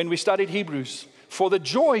when we studied Hebrews? For the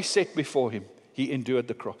joy set before him, he endured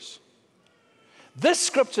the cross. This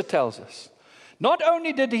scripture tells us, not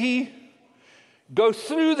only did he go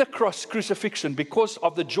through the crucifixion because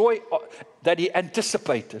of the joy that he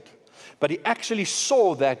anticipated, but he actually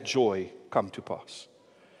saw that joy come to pass.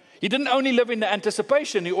 He didn't only live in the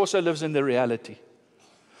anticipation, he also lives in the reality.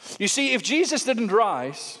 You see, if Jesus didn't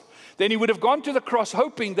rise, then he would have gone to the cross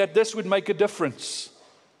hoping that this would make a difference.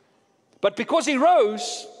 But because he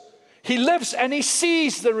rose, he lives and he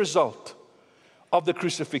sees the result of the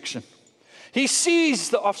crucifixion. He sees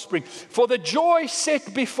the offspring. For the joy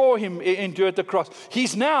set before him, he endured the cross.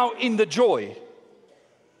 He's now in the joy.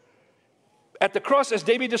 At the cross, as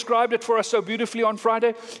Debbie described it for us so beautifully on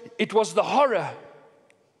Friday, it was the horror.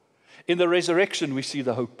 In the resurrection, we see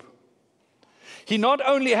the hope. He not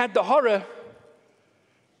only had the horror,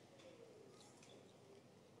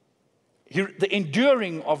 the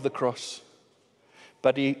enduring of the cross,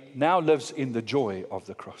 but he now lives in the joy of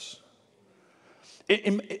the cross.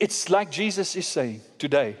 It's like Jesus is saying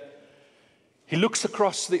today. He looks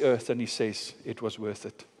across the earth and he says, it was worth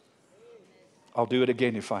it. I'll do it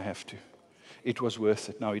again if I have to. It was worth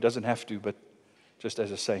it. No, he doesn't have to, but just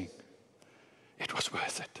as a saying, it was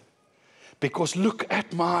worth it. Because look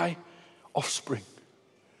at my offspring.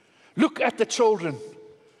 Look at the children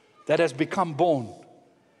that has become born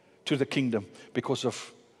to the kingdom because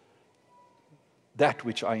of that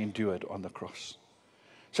which I endured on the cross.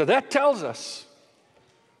 So that tells us,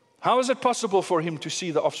 how is it possible for him to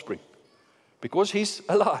see the offspring? Because he's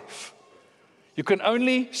alive. You can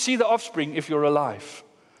only see the offspring if you're alive.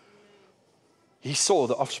 He saw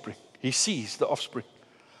the offspring. He sees the offspring.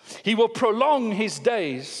 He will prolong his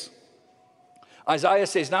days. Isaiah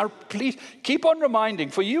says, now please keep on reminding,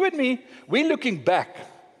 for you and me, we're looking back.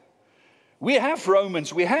 We have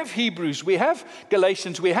Romans, we have Hebrews, we have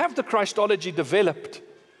Galatians, we have the Christology developed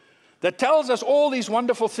that tells us all these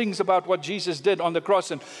wonderful things about what Jesus did on the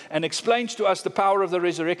cross and explains to us the power of the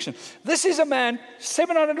resurrection. This is a man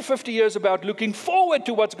 750 years about looking forward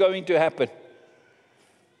to what's going to happen.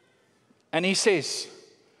 And he says,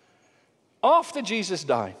 after Jesus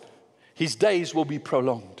died, his days will be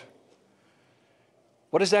prolonged.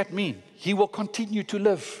 What does that mean? He will continue to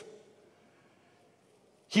live.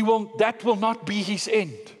 That will not be his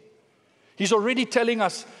end. He's already telling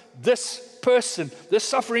us this person, this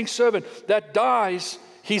suffering servant that dies,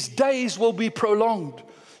 his days will be prolonged.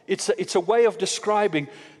 It's a way of describing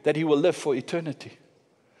that he will live for eternity.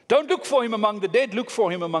 Don't look for him among the dead, look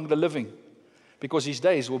for him among the living, because his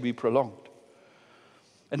days will be prolonged.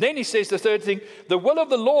 And then he says the third thing, the will of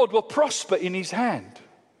the Lord will prosper in his hand.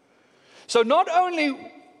 So not only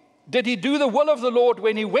did he do the will of the Lord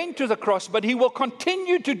when he went to the cross, but he will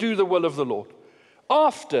continue to do the will of the Lord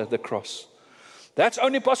after the cross. That's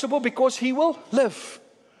only possible because he will live.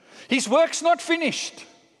 His work's not finished.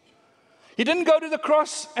 He didn't go to the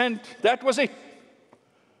cross and that was it.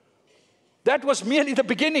 That was merely the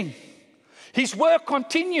beginning. His work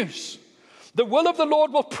continues. The will of the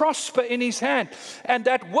Lord will prosper in his hand. And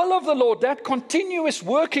that will of the Lord, that continuous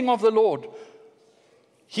working of the Lord,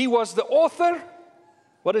 he was the author.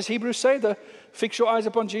 What does Hebrews say? Fix your eyes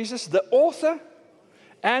upon Jesus. The author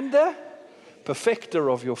and the perfecter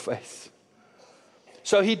of your faith.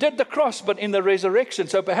 So he did the cross, but in the resurrection.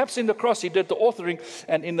 So perhaps in the cross he did the authoring,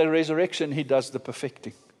 and in the resurrection he does the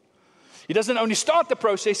perfecting. He doesn't only start the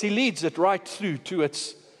process, he leads it right through to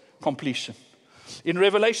its completion. In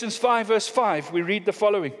Revelations 5 verse 5, we read the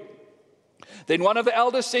following. Then one of the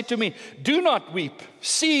elders said to me, do not weep.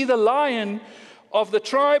 See, the Lion of the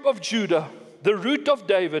tribe of Judah, the Root of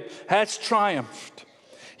David, has triumphed.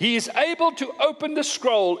 He is able to open the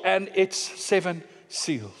scroll and its 7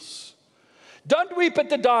 seals. Don't weep at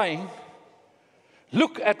the dying.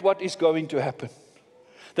 Look at what is going to happen.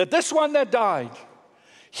 That this one that died,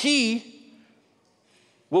 he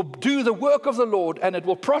will do the work of the Lord and it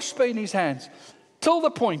will prosper in his hands till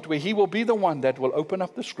the point where he will be the one that will open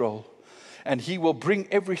up the scroll and he will bring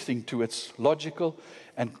everything to its logical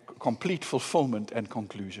and complete fulfillment and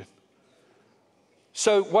conclusion.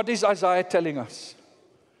 So what is Isaiah telling us?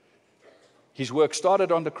 His work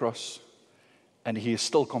started on the cross, and he is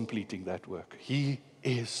still completing that work. He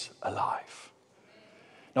is alive.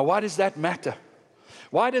 Now, why does that matter?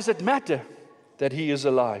 Why does it matter that he is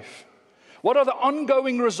alive? What are the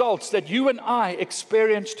ongoing results that you and I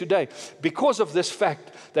experience today because of this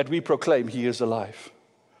fact that we proclaim he is alive?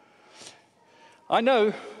 I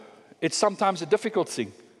know it's sometimes a difficult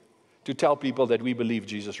thing to tell people that we believe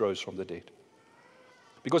Jesus rose from the dead.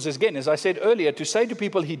 Because again, as I said earlier, to say to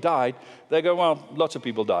people he died, they go, well, lots of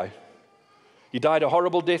people die. He died a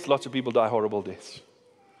horrible death, lots of people die horrible deaths.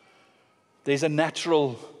 There's a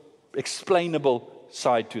natural, explainable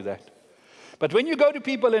side to that. But when you go to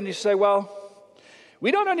people and you say, well, we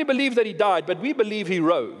don't only believe that he died, but we believe he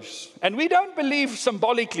rose. And we don't believe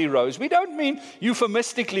symbolically rose. We don't mean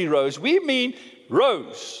euphemistically rose. We mean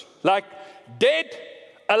rose, like dead,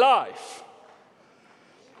 alive.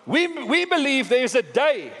 We believe there's a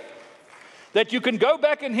day that you can go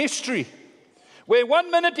back in history where 1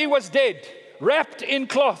 minute he was dead, wrapped in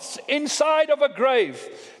cloths, inside of a grave.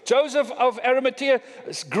 Joseph of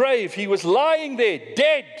Arimathea's grave, he was lying there,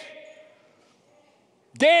 dead.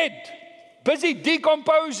 Dead. Busy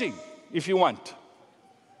decomposing, if you want.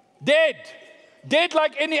 Dead. Dead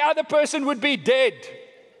like any other person would be dead.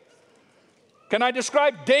 Can I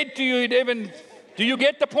describe dead to you, Evan? Do you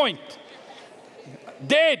get the point?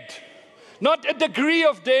 Dead. Not a degree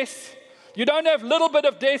of death. You don't have a little bit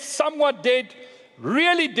of death, somewhat dead,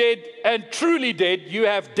 really dead, and truly dead. You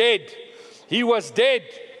have dead. He was dead.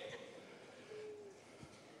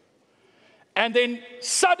 And then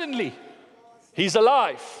suddenly, he's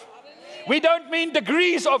alive. We don't mean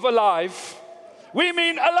degrees of alive. We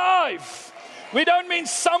mean alive. We don't mean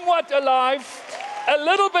somewhat alive, a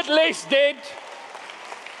little bit less dead,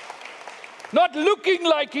 not looking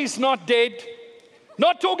like he's not dead,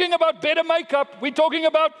 not talking about better makeup. We're talking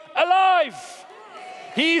about alive.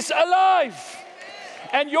 He's alive.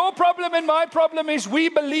 And your problem and my problem is we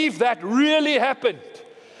believe that really happened.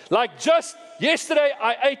 Like just yesterday,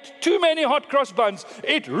 I ate too many hot cross buns.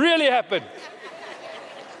 It really happened.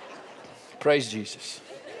 Praise Jesus.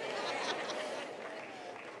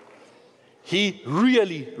 He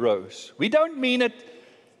really rose. We don't mean it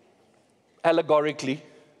allegorically.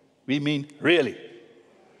 We mean really.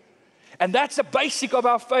 And that's the basic of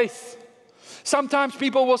our faith. Sometimes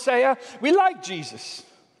people will say, we like Jesus.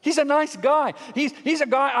 He's a nice guy. He's a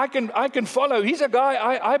guy I can follow. He's a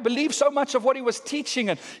guy I believe so much of what he was teaching.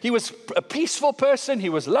 And he was a peaceful person. He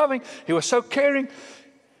was loving. He was so caring.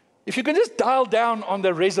 If you can just dial down on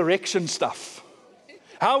the resurrection stuff,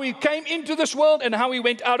 how he came into this world and how he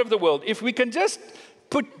went out of the world. If we can just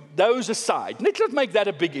put those aside, let's not make that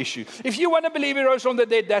a big issue. If you want to believe he rose from the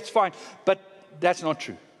dead, that's fine. But that's not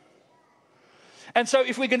true. And so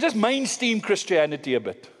if we can just mainstream Christianity a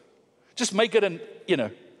bit, just make it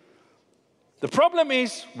the problem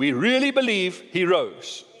is we really believe he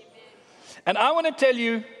rose. And I want to tell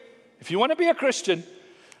you, if you want to be a Christian,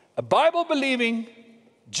 a Bible-believing,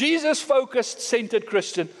 Jesus-focused, centered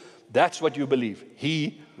Christian, that's what you believe.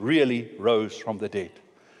 He really rose from the dead.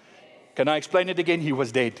 Can I explain it again? He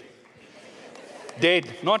was dead. Dead,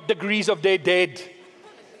 not degrees of dead, dead.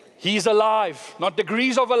 He's alive, not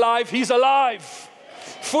degrees of alive. He's alive,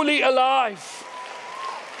 fully alive.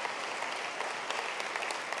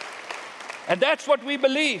 And that's what we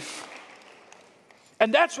believe.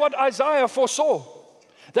 And that's what Isaiah foresaw.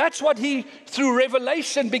 That's what he, through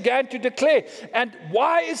revelation, began to declare. And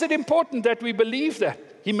why is it important that we believe that?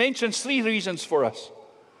 He mentions 3 reasons for us.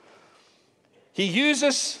 He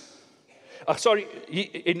uses,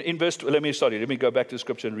 in verse, let me go back to the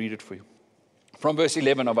scripture and read it for you. From verse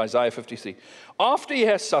 11 of Isaiah 53. After he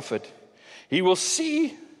has suffered, he will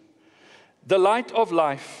see the light of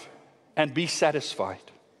life and be satisfied.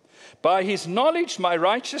 By his knowledge, my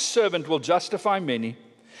righteous servant will justify many,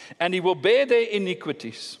 and he will bear their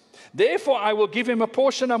iniquities. Therefore, I will give him a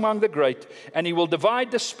portion among the great, and he will divide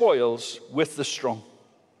the spoils with the strong.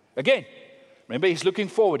 Again, remember, he's looking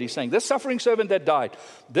forward. He's saying, this suffering servant that died,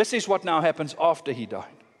 this is what now happens after he died.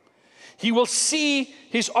 He will see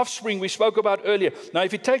his offspring we spoke about earlier. Now,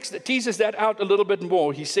 if he teases that out a little bit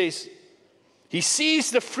more, he says, he sees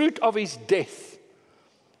the fruit of his death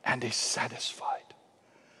and is satisfied.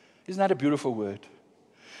 Isn't that a beautiful word?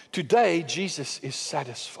 Today, Jesus is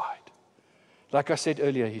satisfied. Like I said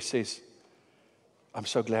earlier, he says, I'm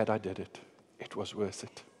so glad I did it. It was worth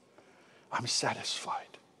it. I'm satisfied.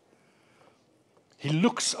 He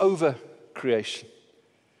looks over creation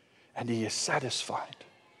and he is satisfied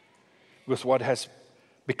with what has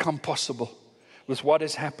become possible, with what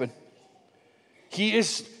has happened. He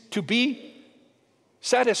is to be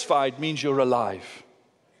satisfied means you're alive.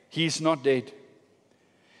 He is not dead.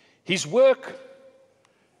 His work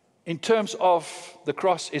in terms of the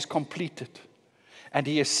cross is completed, and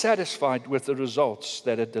he is satisfied with the results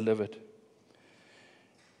that it delivered.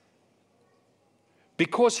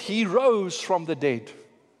 Because he rose from the dead,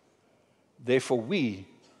 therefore we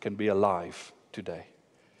can be alive today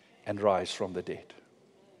and rise from the dead.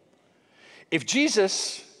 If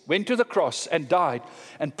Jesus, went to the cross and died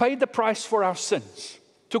and paid the price for our sins,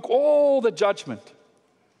 took all the judgment.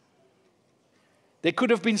 There could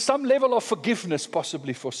have been some level of forgiveness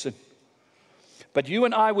possibly for sin. But you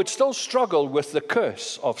and I would still struggle with the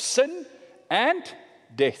curse of sin and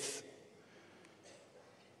death.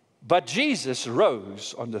 But Jesus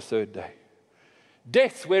rose on the third day.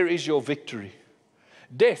 Death, where is your victory?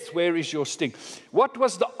 Death, where is your sting? What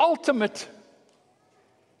was the ultimate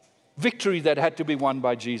victory that had to be won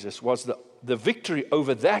by Jesus? Was the victory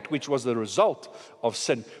over that which was the result of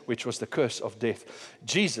sin, which was the curse of death.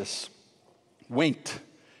 Jesus went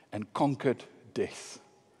and conquered death.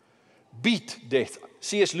 Beat death.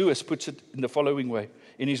 C.S. Lewis puts it in the following way.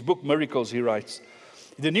 In his book, Miracles, he writes,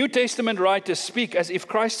 the New Testament writers speak as if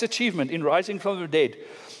Christ's achievement in rising from the dead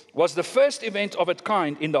was the first event of its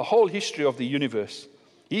kind in the whole history of the universe.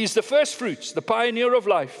 He is the first fruits, the pioneer of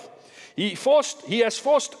life. He has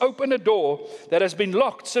forced open a door that has been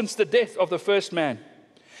locked since the death of the first man.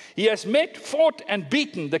 He has met, fought, and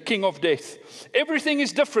beaten the king of death. Everything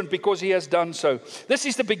is different because he has done so. This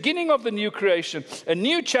is the beginning of the new creation. A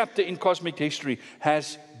new chapter in cosmic history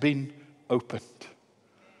has been opened.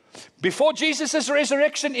 Before Jesus'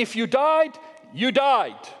 resurrection, if you died, you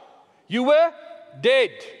died. You were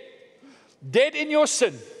dead. Dead in your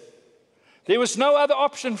sin. There was no other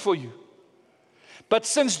option for you. But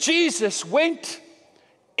since Jesus went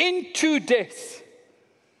into death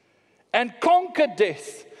and conquered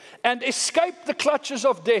death and escaped the clutches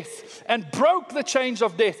of death and broke the chains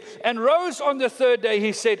of death and rose on the third day,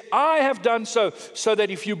 he said, I have done so that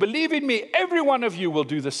if you believe in me, every one of you will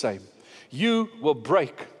do the same. You will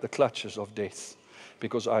break the clutches of death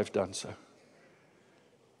because I've done so.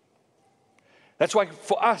 That's why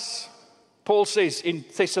for us, Paul says in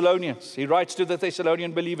Thessalonians, he writes to the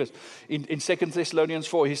Thessalonian believers in 2 Thessalonians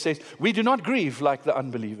 4, he says, we do not grieve like the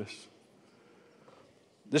unbelievers.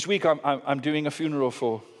 This week I'm doing a funeral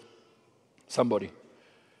for somebody.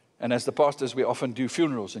 And as the pastors, we often do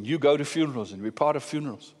funerals, and you go to funerals, and we're part of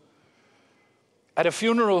funerals. At a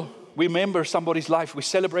funeral, we remember somebody's life. We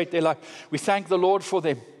celebrate their life. We thank the Lord for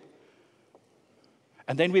them.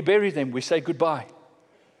 And then we bury them. We say goodbye.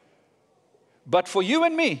 But for you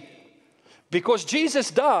and me, because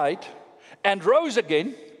Jesus died and rose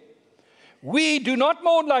again, we do not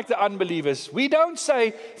mourn like the unbelievers. We don't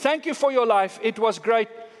say, thank you for your life. It was great.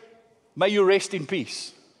 May you rest in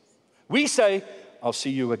peace. We say, I'll see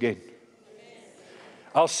you again.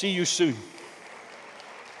 I'll see you soon.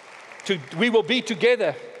 We will be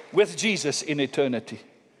together with Jesus in eternity.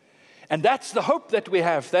 And that's the hope that we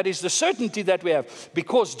have. That is the certainty that we have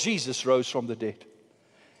because Jesus rose from the dead.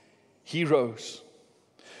 He rose.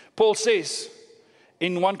 Paul says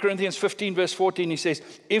in 1 Corinthians 15 verse 14, he says,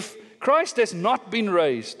 if Christ has not been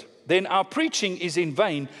raised, then our preaching is in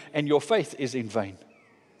vain and your faith is in vain.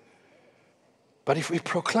 But if we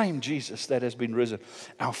proclaim Jesus that has been risen,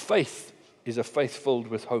 our faith is a faith filled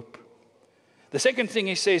with hope. The second thing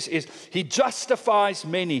he says is, he justifies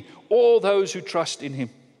many, all those who trust in him.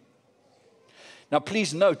 Now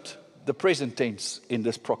please note the present tense in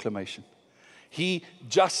this proclamation. He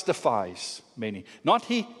justifies many. Not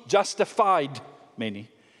he justified many.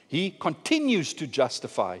 He continues to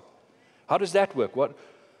justify. How does that work?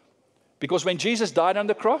 Because when Jesus died on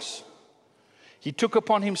the cross, he took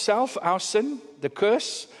upon himself our sin, the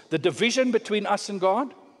curse, the division between us and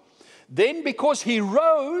God. Then because he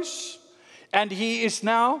rose, and he is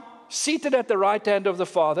now seated at the right hand of the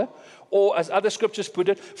Father, or as other scriptures put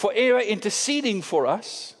it, forever interceding for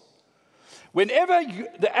us. Whenever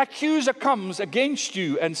the accuser comes against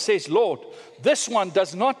you and says, Lord, this one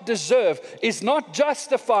does not deserve, is not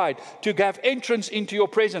justified to have entrance into your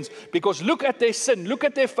presence, because look at their sin, look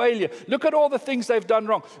at their failure, look at all the things they've done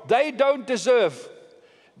wrong. They don't deserve.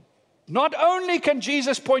 Not only can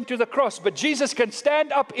Jesus point to the cross, but Jesus can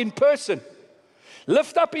stand up in person,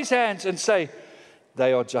 lift up his hands and say,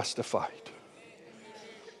 they are justified.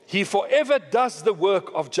 He forever does the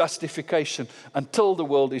work of justification until the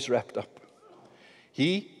world is wrapped up.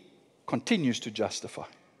 He continues to justify.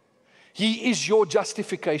 He is your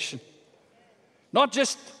justification. Not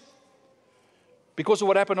just because of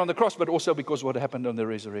what happened on the cross, but also because of what happened on the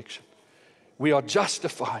resurrection. We are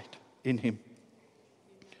justified in him.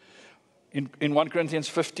 In 1 Corinthians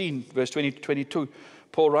 15, verse 20-22,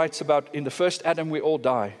 Paul writes about, in the first Adam we all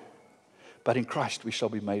die, but in Christ we shall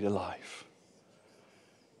be made alive.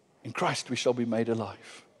 In Christ we shall be made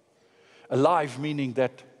alive. Alive meaning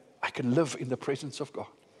that I can live in the presence of God.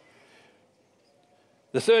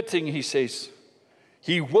 The third thing he says,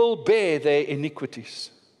 he will bear their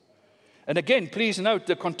iniquities. And again, please note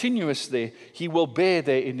the continuous there. He will bear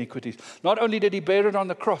their iniquities. Not only did he bear it on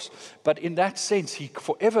the cross, but in that sense, he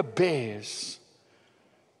forever bears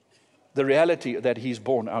the reality that he's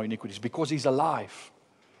borne our iniquities because he's alive.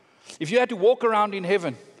 If you had to walk around in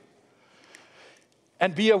heaven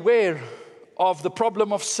and be aware of the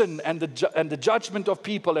problem of sin and the judgment of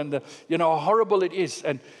people and how horrible it is,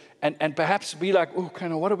 and perhaps be like, oh,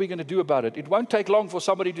 what are we going to do about it? It won't take long for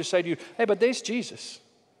somebody to say to you, hey, but there's Jesus.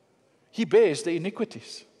 He bears the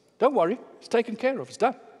iniquities. Don't worry, it's taken care of, it's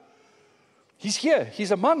done. He's here,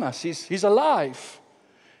 he's among us, he's alive.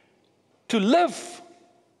 To live,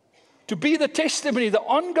 to be the testimony, the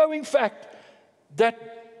ongoing fact that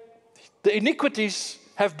the iniquities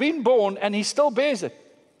have been borne and he still bears it.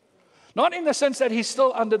 Not in the sense that he's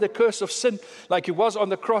still under the curse of sin, like he was on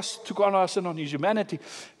the cross, took on our sin on his humanity,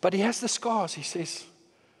 but he has the scars, he says,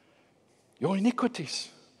 your iniquities.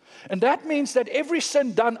 And that means that every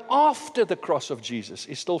sin done after the cross of Jesus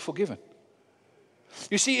is still forgiven.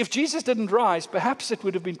 You see, if Jesus didn't rise, perhaps it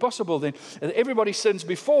would have been possible then that everybody's sins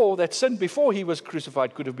before, that sinned before he was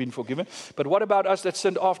crucified, could have been forgiven. But what about us that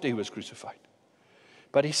sinned after he was crucified?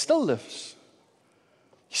 But he still lives.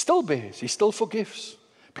 He still bears. He still forgives.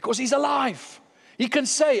 Because he's alive. He can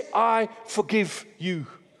say, I forgive you.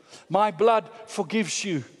 My blood forgives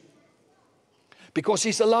you. Because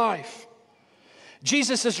he's alive.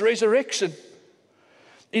 Jesus' resurrection,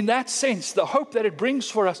 in that sense, the hope that it brings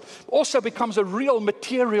for us also becomes a real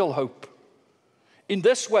material hope. In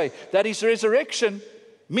this way, that his resurrection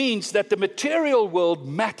means that the material world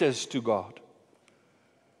matters to God.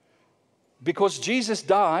 Because Jesus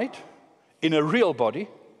died in a real body,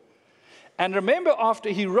 and remember, after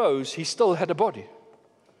he rose, he still had a body.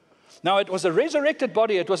 Now, it was a resurrected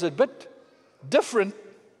body. It was a bit different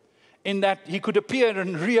in that he could appear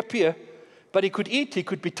and reappear, but he could eat, he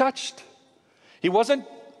could be touched. He wasn't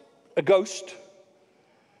a ghost.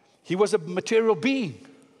 He was a material being.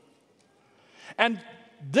 And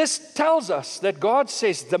this tells us that God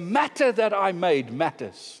says, the matter that I made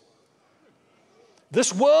matters.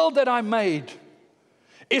 This world that I made,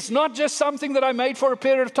 it's not just something that I made for a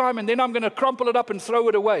period of time and then I'm going to crumple it up and throw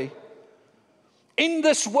it away. In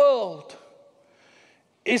this world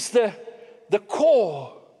is the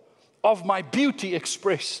core of my beauty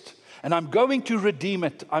expressed. And I'm going to redeem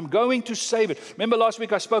it. I'm going to save it. Remember last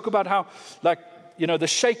week I spoke about how, the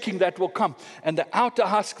shaking that will come. And the outer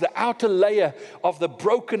husk, the outer layer of the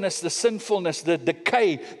brokenness, the sinfulness, the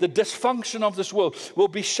decay, the dysfunction of this world will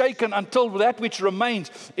be shaken until that which remains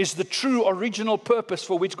is the true original purpose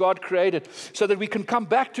for which God created. So that we can come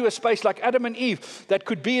back to a space like Adam and Eve that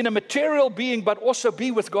could be in a material being but also be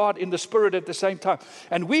with God in the spirit at the same time.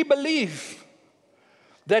 And we believe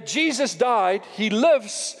that Jesus died, he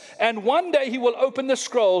lives, and one day he will open the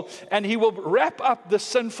scroll and he will wrap up the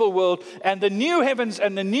sinful world, and the new heavens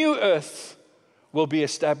and the new earth will be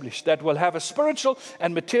established that will have a spiritual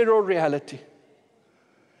and material reality.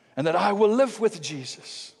 And that I will live with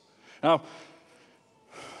Jesus. Now,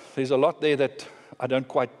 there's a lot there that I don't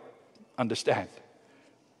quite understand,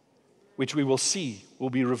 which we will see,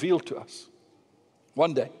 will be revealed to us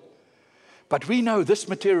one day. But we know this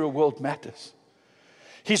material world matters.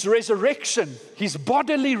 His resurrection, his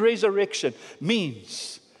bodily resurrection,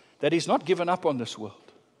 means that he's not given up on this world.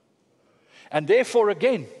 And therefore,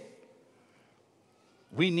 again,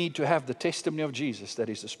 we need to have the testimony of Jesus, that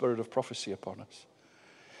is the spirit of prophecy upon us.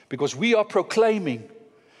 Because we are proclaiming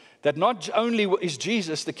that not only is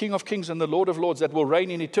Jesus the King of Kings and the Lord of Lords that will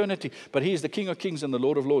reign in eternity, but he is the King of Kings and the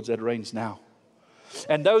Lord of Lords that reigns now.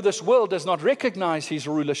 And though this world does not recognize his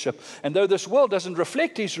rulership, and though this world doesn't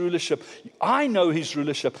reflect his rulership, I know his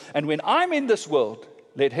rulership. And when I'm in this world,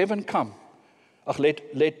 let heaven come.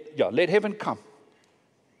 Let heaven come.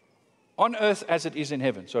 On earth as it is in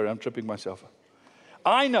heaven. Sorry, I'm tripping myself up.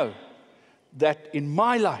 I know that in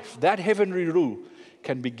my life, that heavenly rule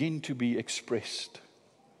can begin to be expressed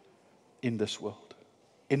in this world.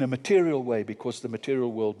 In a material way, because the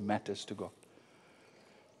material world matters to God.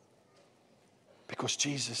 Because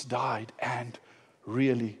Jesus died and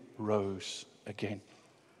really rose again.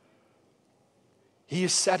 He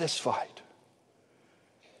is satisfied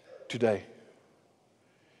today.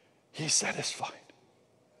 He is satisfied.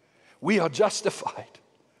 We are justified.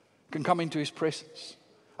 I can come into his presence.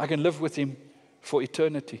 I can live with him for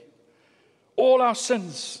eternity. All our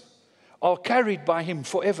sins are carried by him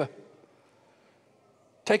forever.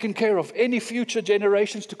 Taken care of. Any future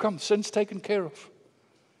generations to come, sins taken care of.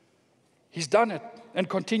 He's done it and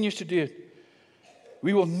continues to do it.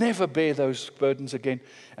 We will never bear those burdens again,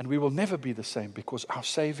 and we will never be the same because our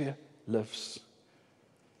Savior lives.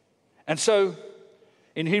 And so,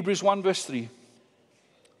 in Hebrews 1 verse 3,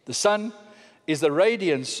 The sun is the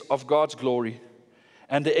radiance of God's glory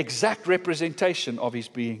and the exact representation of his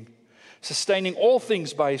being, sustaining all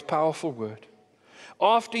things by his powerful word.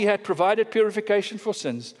 After he had provided purification for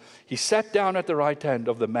sins, he sat down at the right hand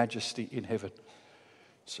of the majesty in heaven.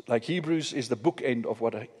 So, like Hebrews is the bookend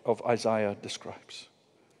of Isaiah describes.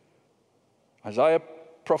 Isaiah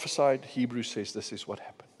prophesied, Hebrews says this is what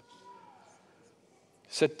happened.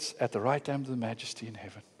 Sits at the right hand of the majesty in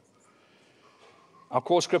heaven. Our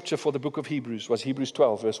core scripture for the book of Hebrews was Hebrews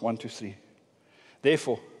 12, verse 1 to 3.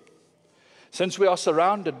 Therefore, since we are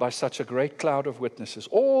surrounded by such a great cloud of witnesses,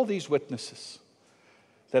 all these witnesses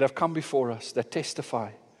that have come before us, that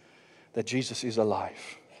testify that Jesus is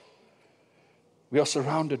alive, we are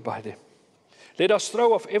surrounded by them. Let us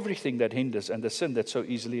throw off everything that hinders and the sin that so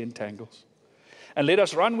easily entangles. And let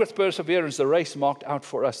us run with perseverance the race marked out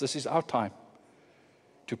for us. This is our time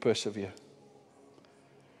to persevere.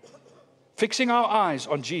 Fixing our eyes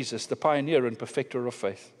on Jesus, the pioneer and perfecter of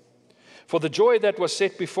faith. For the joy that was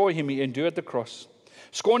set before him, he endured the cross,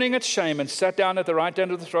 scorning its shame, and sat down at the right hand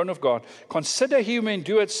of the throne of God. Consider him who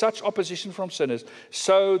endured such opposition from sinners,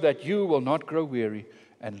 so that you will not grow weary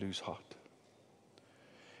and lose heart.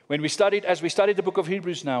 As we studied the book of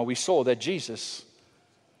Hebrews now, we saw that Jesus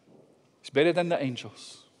is better than the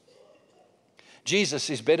angels. Jesus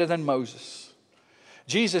is better than Moses.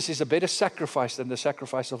 Jesus is a better sacrifice than the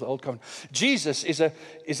sacrifice of the old covenant. Jesus is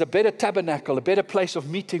a better tabernacle, a better place of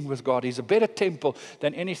meeting with God. He's a better temple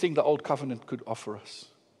than anything the old covenant could offer us.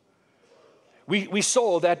 We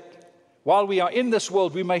saw that while we are in this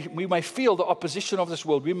world, we may feel the opposition of this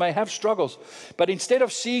world. We may have struggles. But instead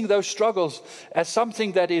of seeing those struggles as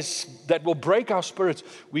something that will break our spirits,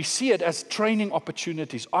 we see it as training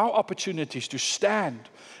opportunities, our opportunities to stand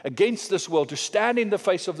against this world, to stand in the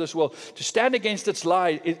face of this world, to stand against its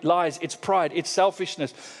lies, its pride, its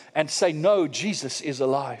selfishness, and say, no, Jesus is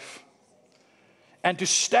alive. And to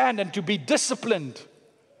stand and to be disciplined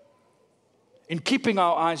in keeping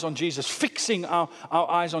our eyes on Jesus, fixing our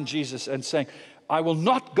eyes on Jesus and saying, I will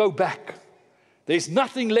not go back. There's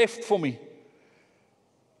nothing left for me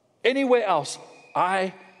anywhere else.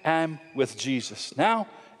 I am with Jesus now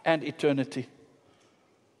and eternity.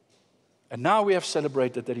 And now we have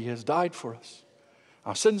celebrated that he has died for us.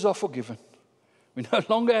 Our sins are forgiven. We no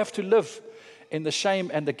longer have to live in the shame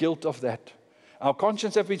and the guilt of that. Our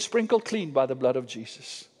conscience have been sprinkled clean by the blood of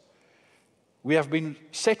Jesus. We have been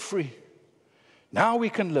set free. Now we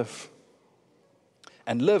can live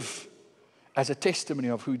and live as a testimony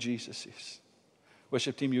of who Jesus is.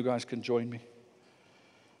 Worship team, you guys can join me.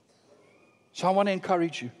 So I want to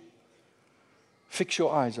encourage you. Fix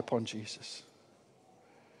your eyes upon Jesus,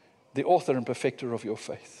 the author and perfecter of your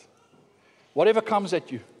faith. Whatever comes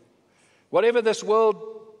at you, whatever this world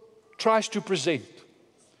tries to present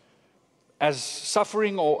as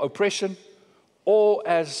suffering or oppression, or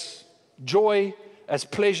as joy, as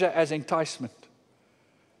pleasure, as enticement,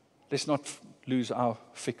 let's not lose our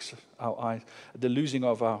eyes, the losing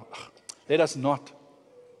of our. Let us not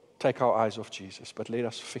take our eyes off Jesus, but let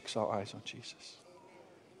us fix our eyes on Jesus.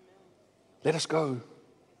 Let us go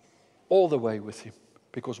all the way with him,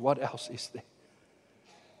 because what else is there?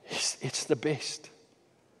 It's the best.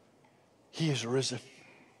 He is risen.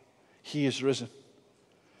 He is risen.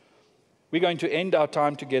 We're going to end our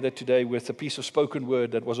time together today with a piece of spoken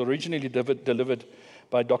word that was originally delivered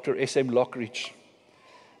by Dr. S.M. Lockridge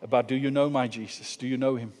about, do you know my Jesus? Do you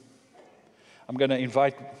know him? I'm going to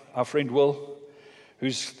invite our friend Will,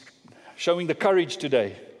 who's showing the courage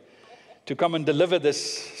today to come and deliver this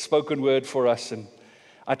spoken word for us. And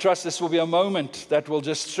I trust this will be a moment that will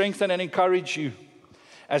just strengthen and encourage you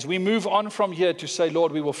as we move on from here to say,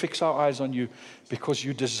 Lord, we will fix our eyes on you because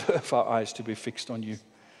you deserve our eyes to be fixed on you.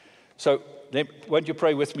 So won't you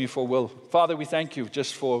pray with me for Will? Father, we thank you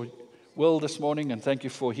just for Will this morning, and thank you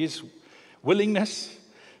for his willingness,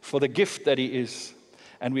 for the gift that he is.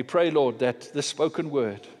 And we pray, Lord, that this spoken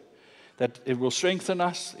word, that it will strengthen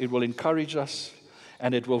us, it will encourage us,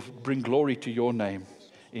 and it will bring glory to your name.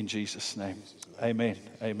 In Jesus' name. Amen.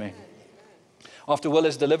 Amen. After Will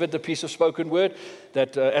has delivered the piece of spoken word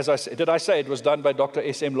that, as I said, did I say it was done by Dr.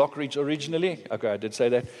 S.M. Lockridge originally? Okay, I did say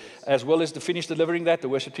that. As Will has finished delivering that, the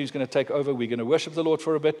worship team is going to take over. We're going to worship the Lord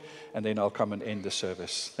for a bit, and then I'll come and end the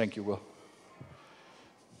service. Thank you, Will.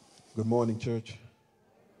 Good morning, church.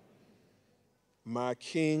 My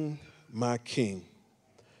King, my King.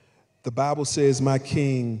 The Bible says my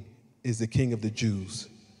King is the King of the Jews.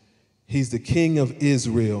 He's the King of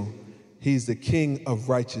Israel. He's the King of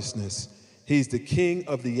righteousness. He's the King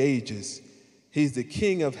of the ages. He's the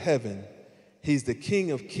King of heaven. He's the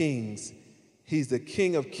King of kings. He's the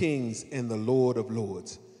King of kings and the Lord of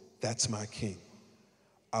lords. That's my King.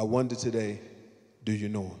 I wonder today, do you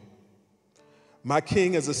know him? My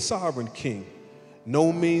King is a sovereign King.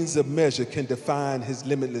 No means of measure can define his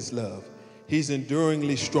limitless love. He's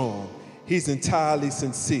enduringly strong. He's entirely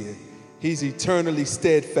sincere. He's eternally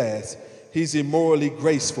steadfast. He's immorally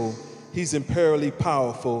graceful. He's imperially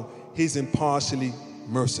powerful. He's impartially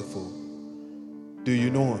merciful. Do you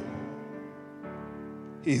know him?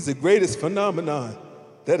 He's the greatest phenomenon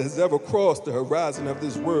that has ever crossed the horizon of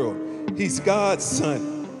this world. He's God's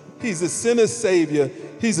Son. He's a sinner's Savior.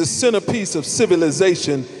 He's a centerpiece of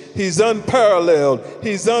civilization. He's unparalleled.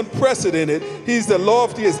 He's unprecedented. He's the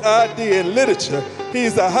loftiest idea in literature.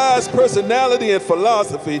 He's the highest personality in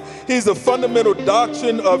philosophy. He's the fundamental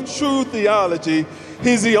doctrine of true theology.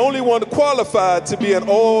 He's the only one qualified to be an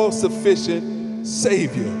all-sufficient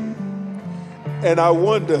Savior. And I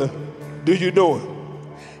wonder, do you know him?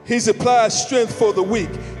 He supplies strength for the weak.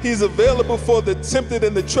 He's available for the tempted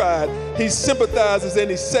and the tried. He sympathizes and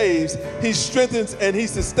he saves. He strengthens and he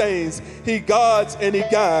sustains. He guards and he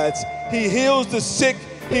guides. He heals the sick.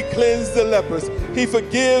 He cleanses the lepers. He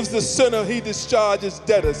forgives the sinner. He discharges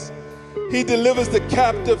debtors. He delivers the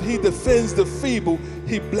captive. He defends the feeble.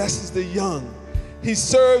 He blesses the young. He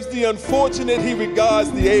serves the unfortunate. He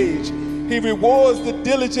regards the aged. He rewards the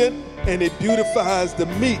diligent and he beautifies the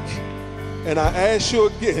meek. And I ask you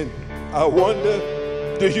again, I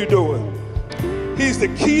wonder, do you know him? He's the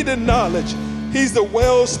key to knowledge. He's the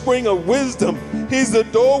wellspring of wisdom. He's the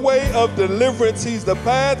doorway of deliverance. He's the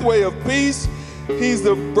pathway of peace. He's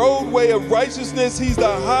the roadway of righteousness. He's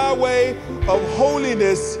the highway of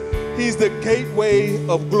holiness. He's the gateway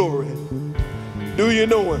of glory. Do you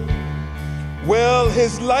know him? Well,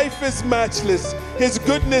 his life is matchless. His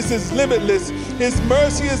goodness is limitless. His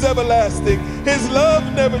mercy is everlasting. His love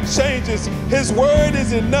never changes. His word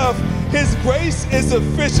is enough. His grace is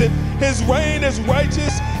sufficient. His reign is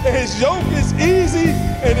righteous. And his yoke is easy.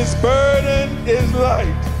 And his burden is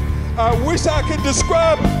light. I wish I could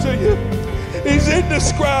describe him to you. He's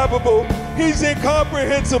indescribable. He's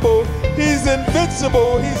incomprehensible. He's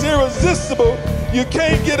invincible. He's irresistible. You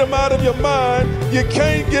can't get him out of your mind. You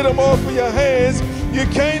can't get him off of your hands. You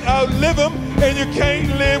can't outlive him, and you can't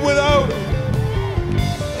live without him.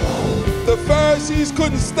 The Pharisees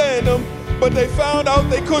couldn't stand him, but they found out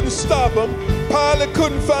they couldn't stop him. Pilate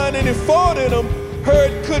couldn't find any fault in him.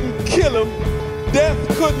 Herod couldn't kill him. Death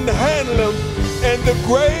couldn't handle him. And the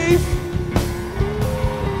grave,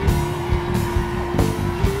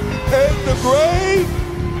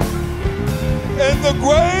 and the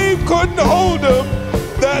grave couldn't hold him.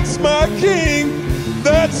 That's my King.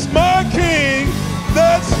 That's my King.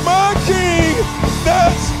 That's my King.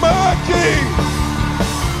 That's my King.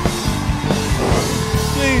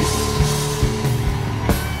 Jesus.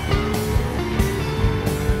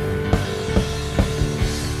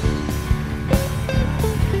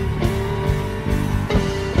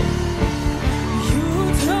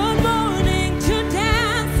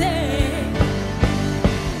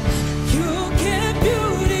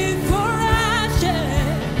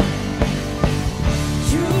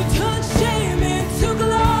 Shame into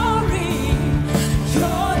glory.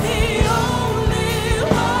 You're the only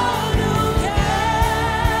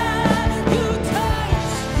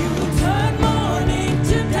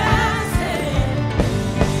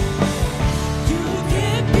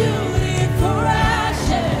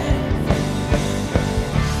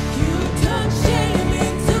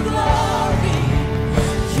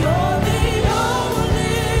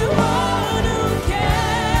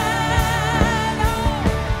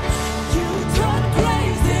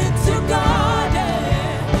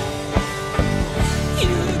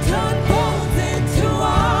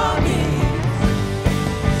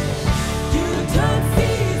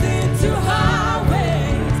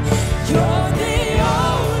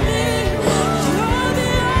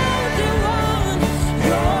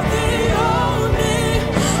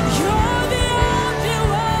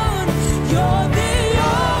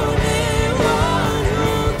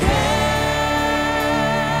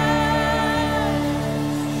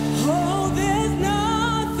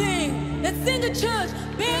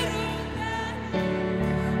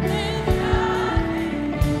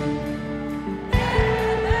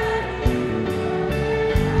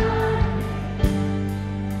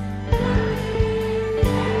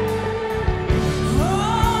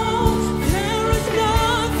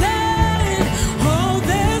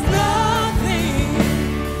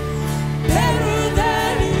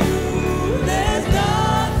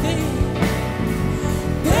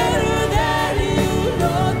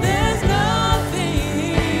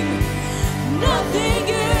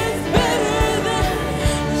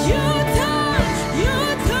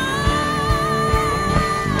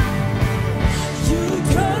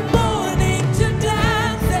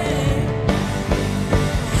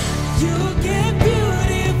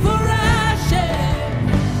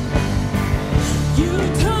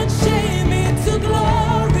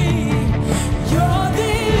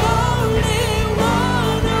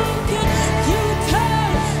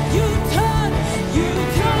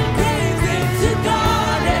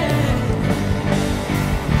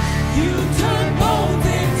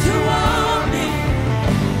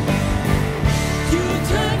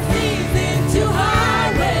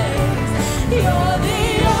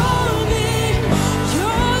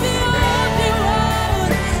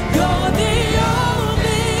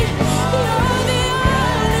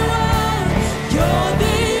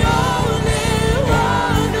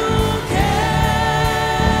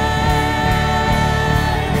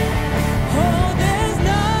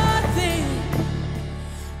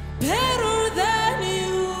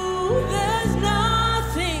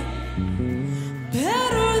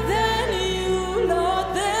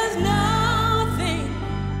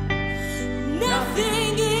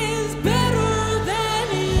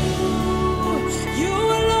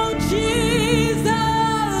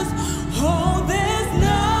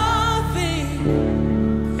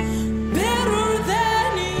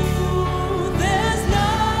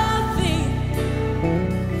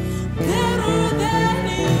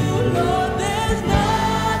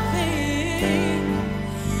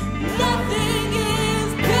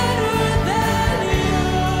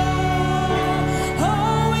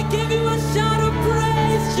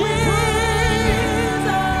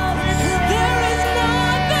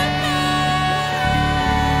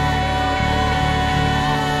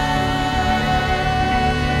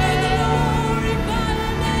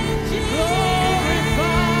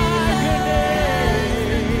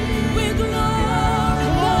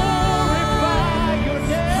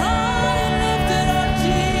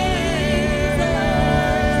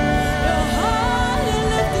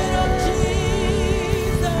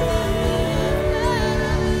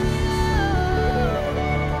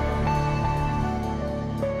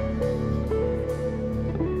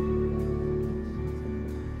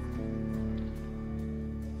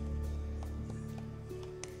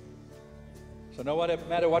So no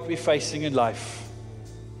matter what we're facing in life,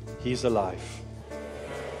 He's alive.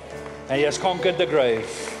 And He has conquered the grave.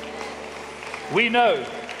 We know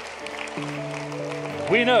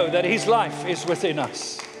that His life is within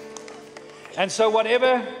us. And so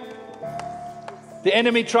whatever the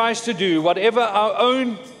enemy tries to do, whatever our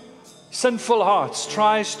own sinful hearts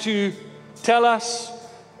tries to tell us,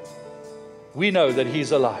 we know that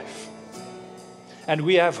He's alive. And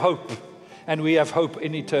we have hope. And we have hope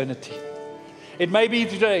in eternity. It may be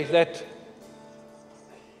today that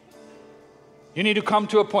you need to come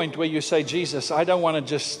to a point where you say, Jesus, I don't want to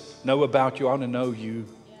just know about you. I want to know you.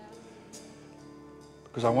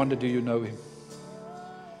 Because I wonder, do you know Him?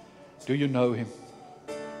 Do you know Him?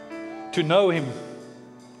 To know Him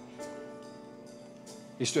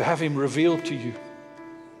is to have Him revealed to you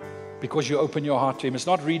because you open your heart to Him. It's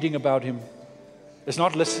not reading about Him. It's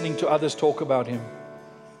not listening to others talk about Him.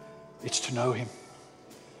 It's to know Him.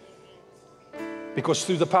 Because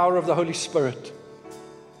through the power of the Holy Spirit,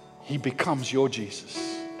 He becomes your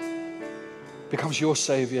Jesus. Becomes your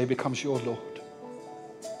Savior. He becomes your Lord.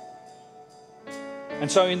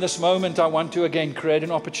 And so in this moment, I want to again create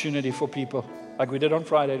an opportunity for people, like we did on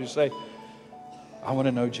Friday, to say, I want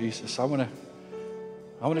to know Jesus. I want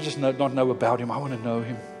to just not know about Him. I want to know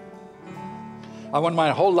Him. I want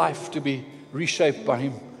my whole life to be reshaped by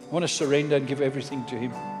Him. I want to surrender and give everything to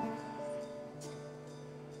Him.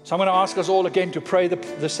 So I'm going to ask us all again to pray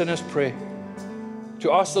the sinner's prayer.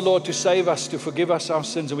 To ask the Lord to save us, to forgive us our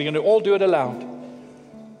sins. And we're going to all do it aloud.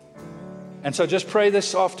 And so just pray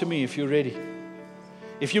this after me if you're ready.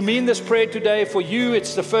 If you mean this prayer today, for you,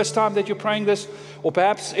 it's the first time that you're praying this, or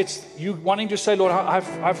perhaps it's you wanting to say, Lord,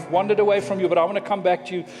 I've wandered away from you, but I want to come back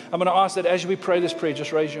to you. I'm going to ask that as we pray this prayer,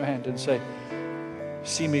 just raise your hand and say,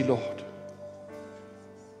 see me, Lord.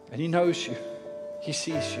 And He knows you. He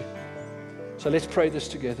sees you. So let's pray this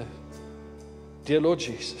together. Dear Lord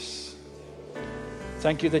Jesus,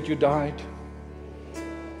 thank you that you died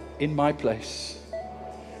in my place,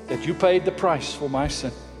 that you paid the price for my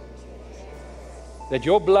sin, that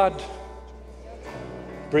your blood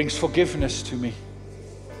brings forgiveness to me.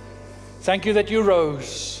 Thank you that you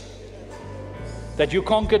rose, that you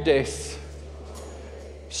conquered death,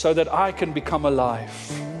 so that I can become alive.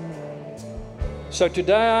 So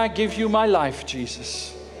today I give you my life,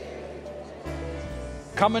 Jesus.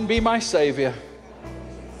 Come and be my Savior.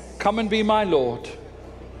 Come and be my Lord.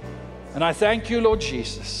 And I thank you, Lord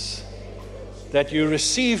Jesus, that you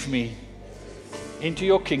receive me into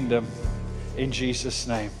your kingdom. In Jesus'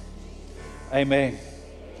 name. Amen.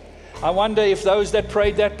 I wonder if those that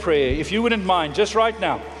prayed that prayer, if you wouldn't mind, just right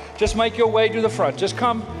now, just make your way to the front. Just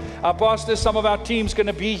come. Our pastors, some of our team's going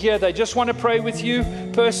to be here. They just want to pray with you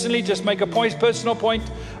personally. Just make a personal point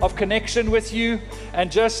of connection with you.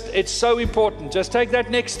 And just, it's so important. Just take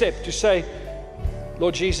that next step to say,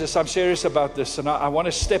 Lord Jesus, I'm serious about this, and I want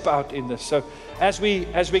to step out in this. So as we're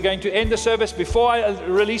going to end the service, before I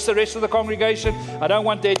release the rest of the congregation, I don't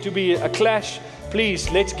want there to be a clash. Please,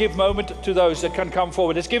 let's give moment to those that can come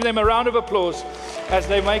forward. Let's give them a round of applause as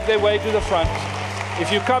they make their way to the front.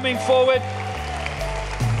 If you're coming forward,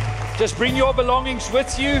 just bring your belongings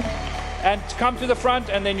with you and come to the front,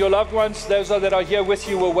 and then your loved ones, those that are here with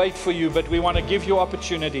you, will wait for you. But we want to give you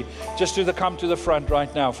opportunity just to come to the front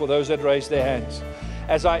right now for those that raise their hands.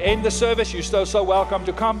 As I end the service, you're still so welcome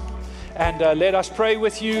to come and let us pray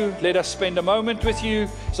with you. Let us spend a moment with you.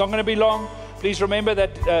 It's not going to be long. Please remember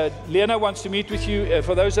that Lena wants to meet with you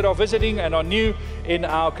for those that are visiting and are new in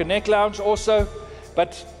our Connect Lounge also.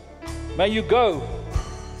 But may you go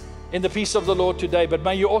in the peace of the Lord today, but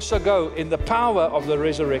may you also go in the power of the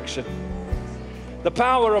resurrection. The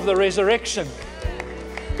power of the resurrection.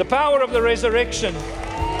 The power of the resurrection.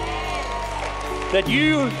 That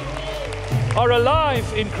you are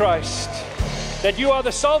alive in Christ, that you are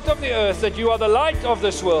the salt of the earth, that you are the light of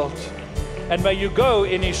this world, and may you go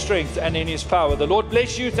in His strength and in His power. The Lord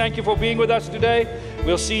bless you. Thank you for being with us today.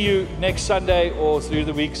 We'll see you next Sunday or through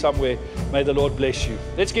the week somewhere. May the Lord bless you.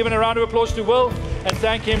 Let's give a round of applause to Will and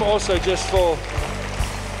thank him also just for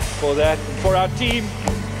that, for our team.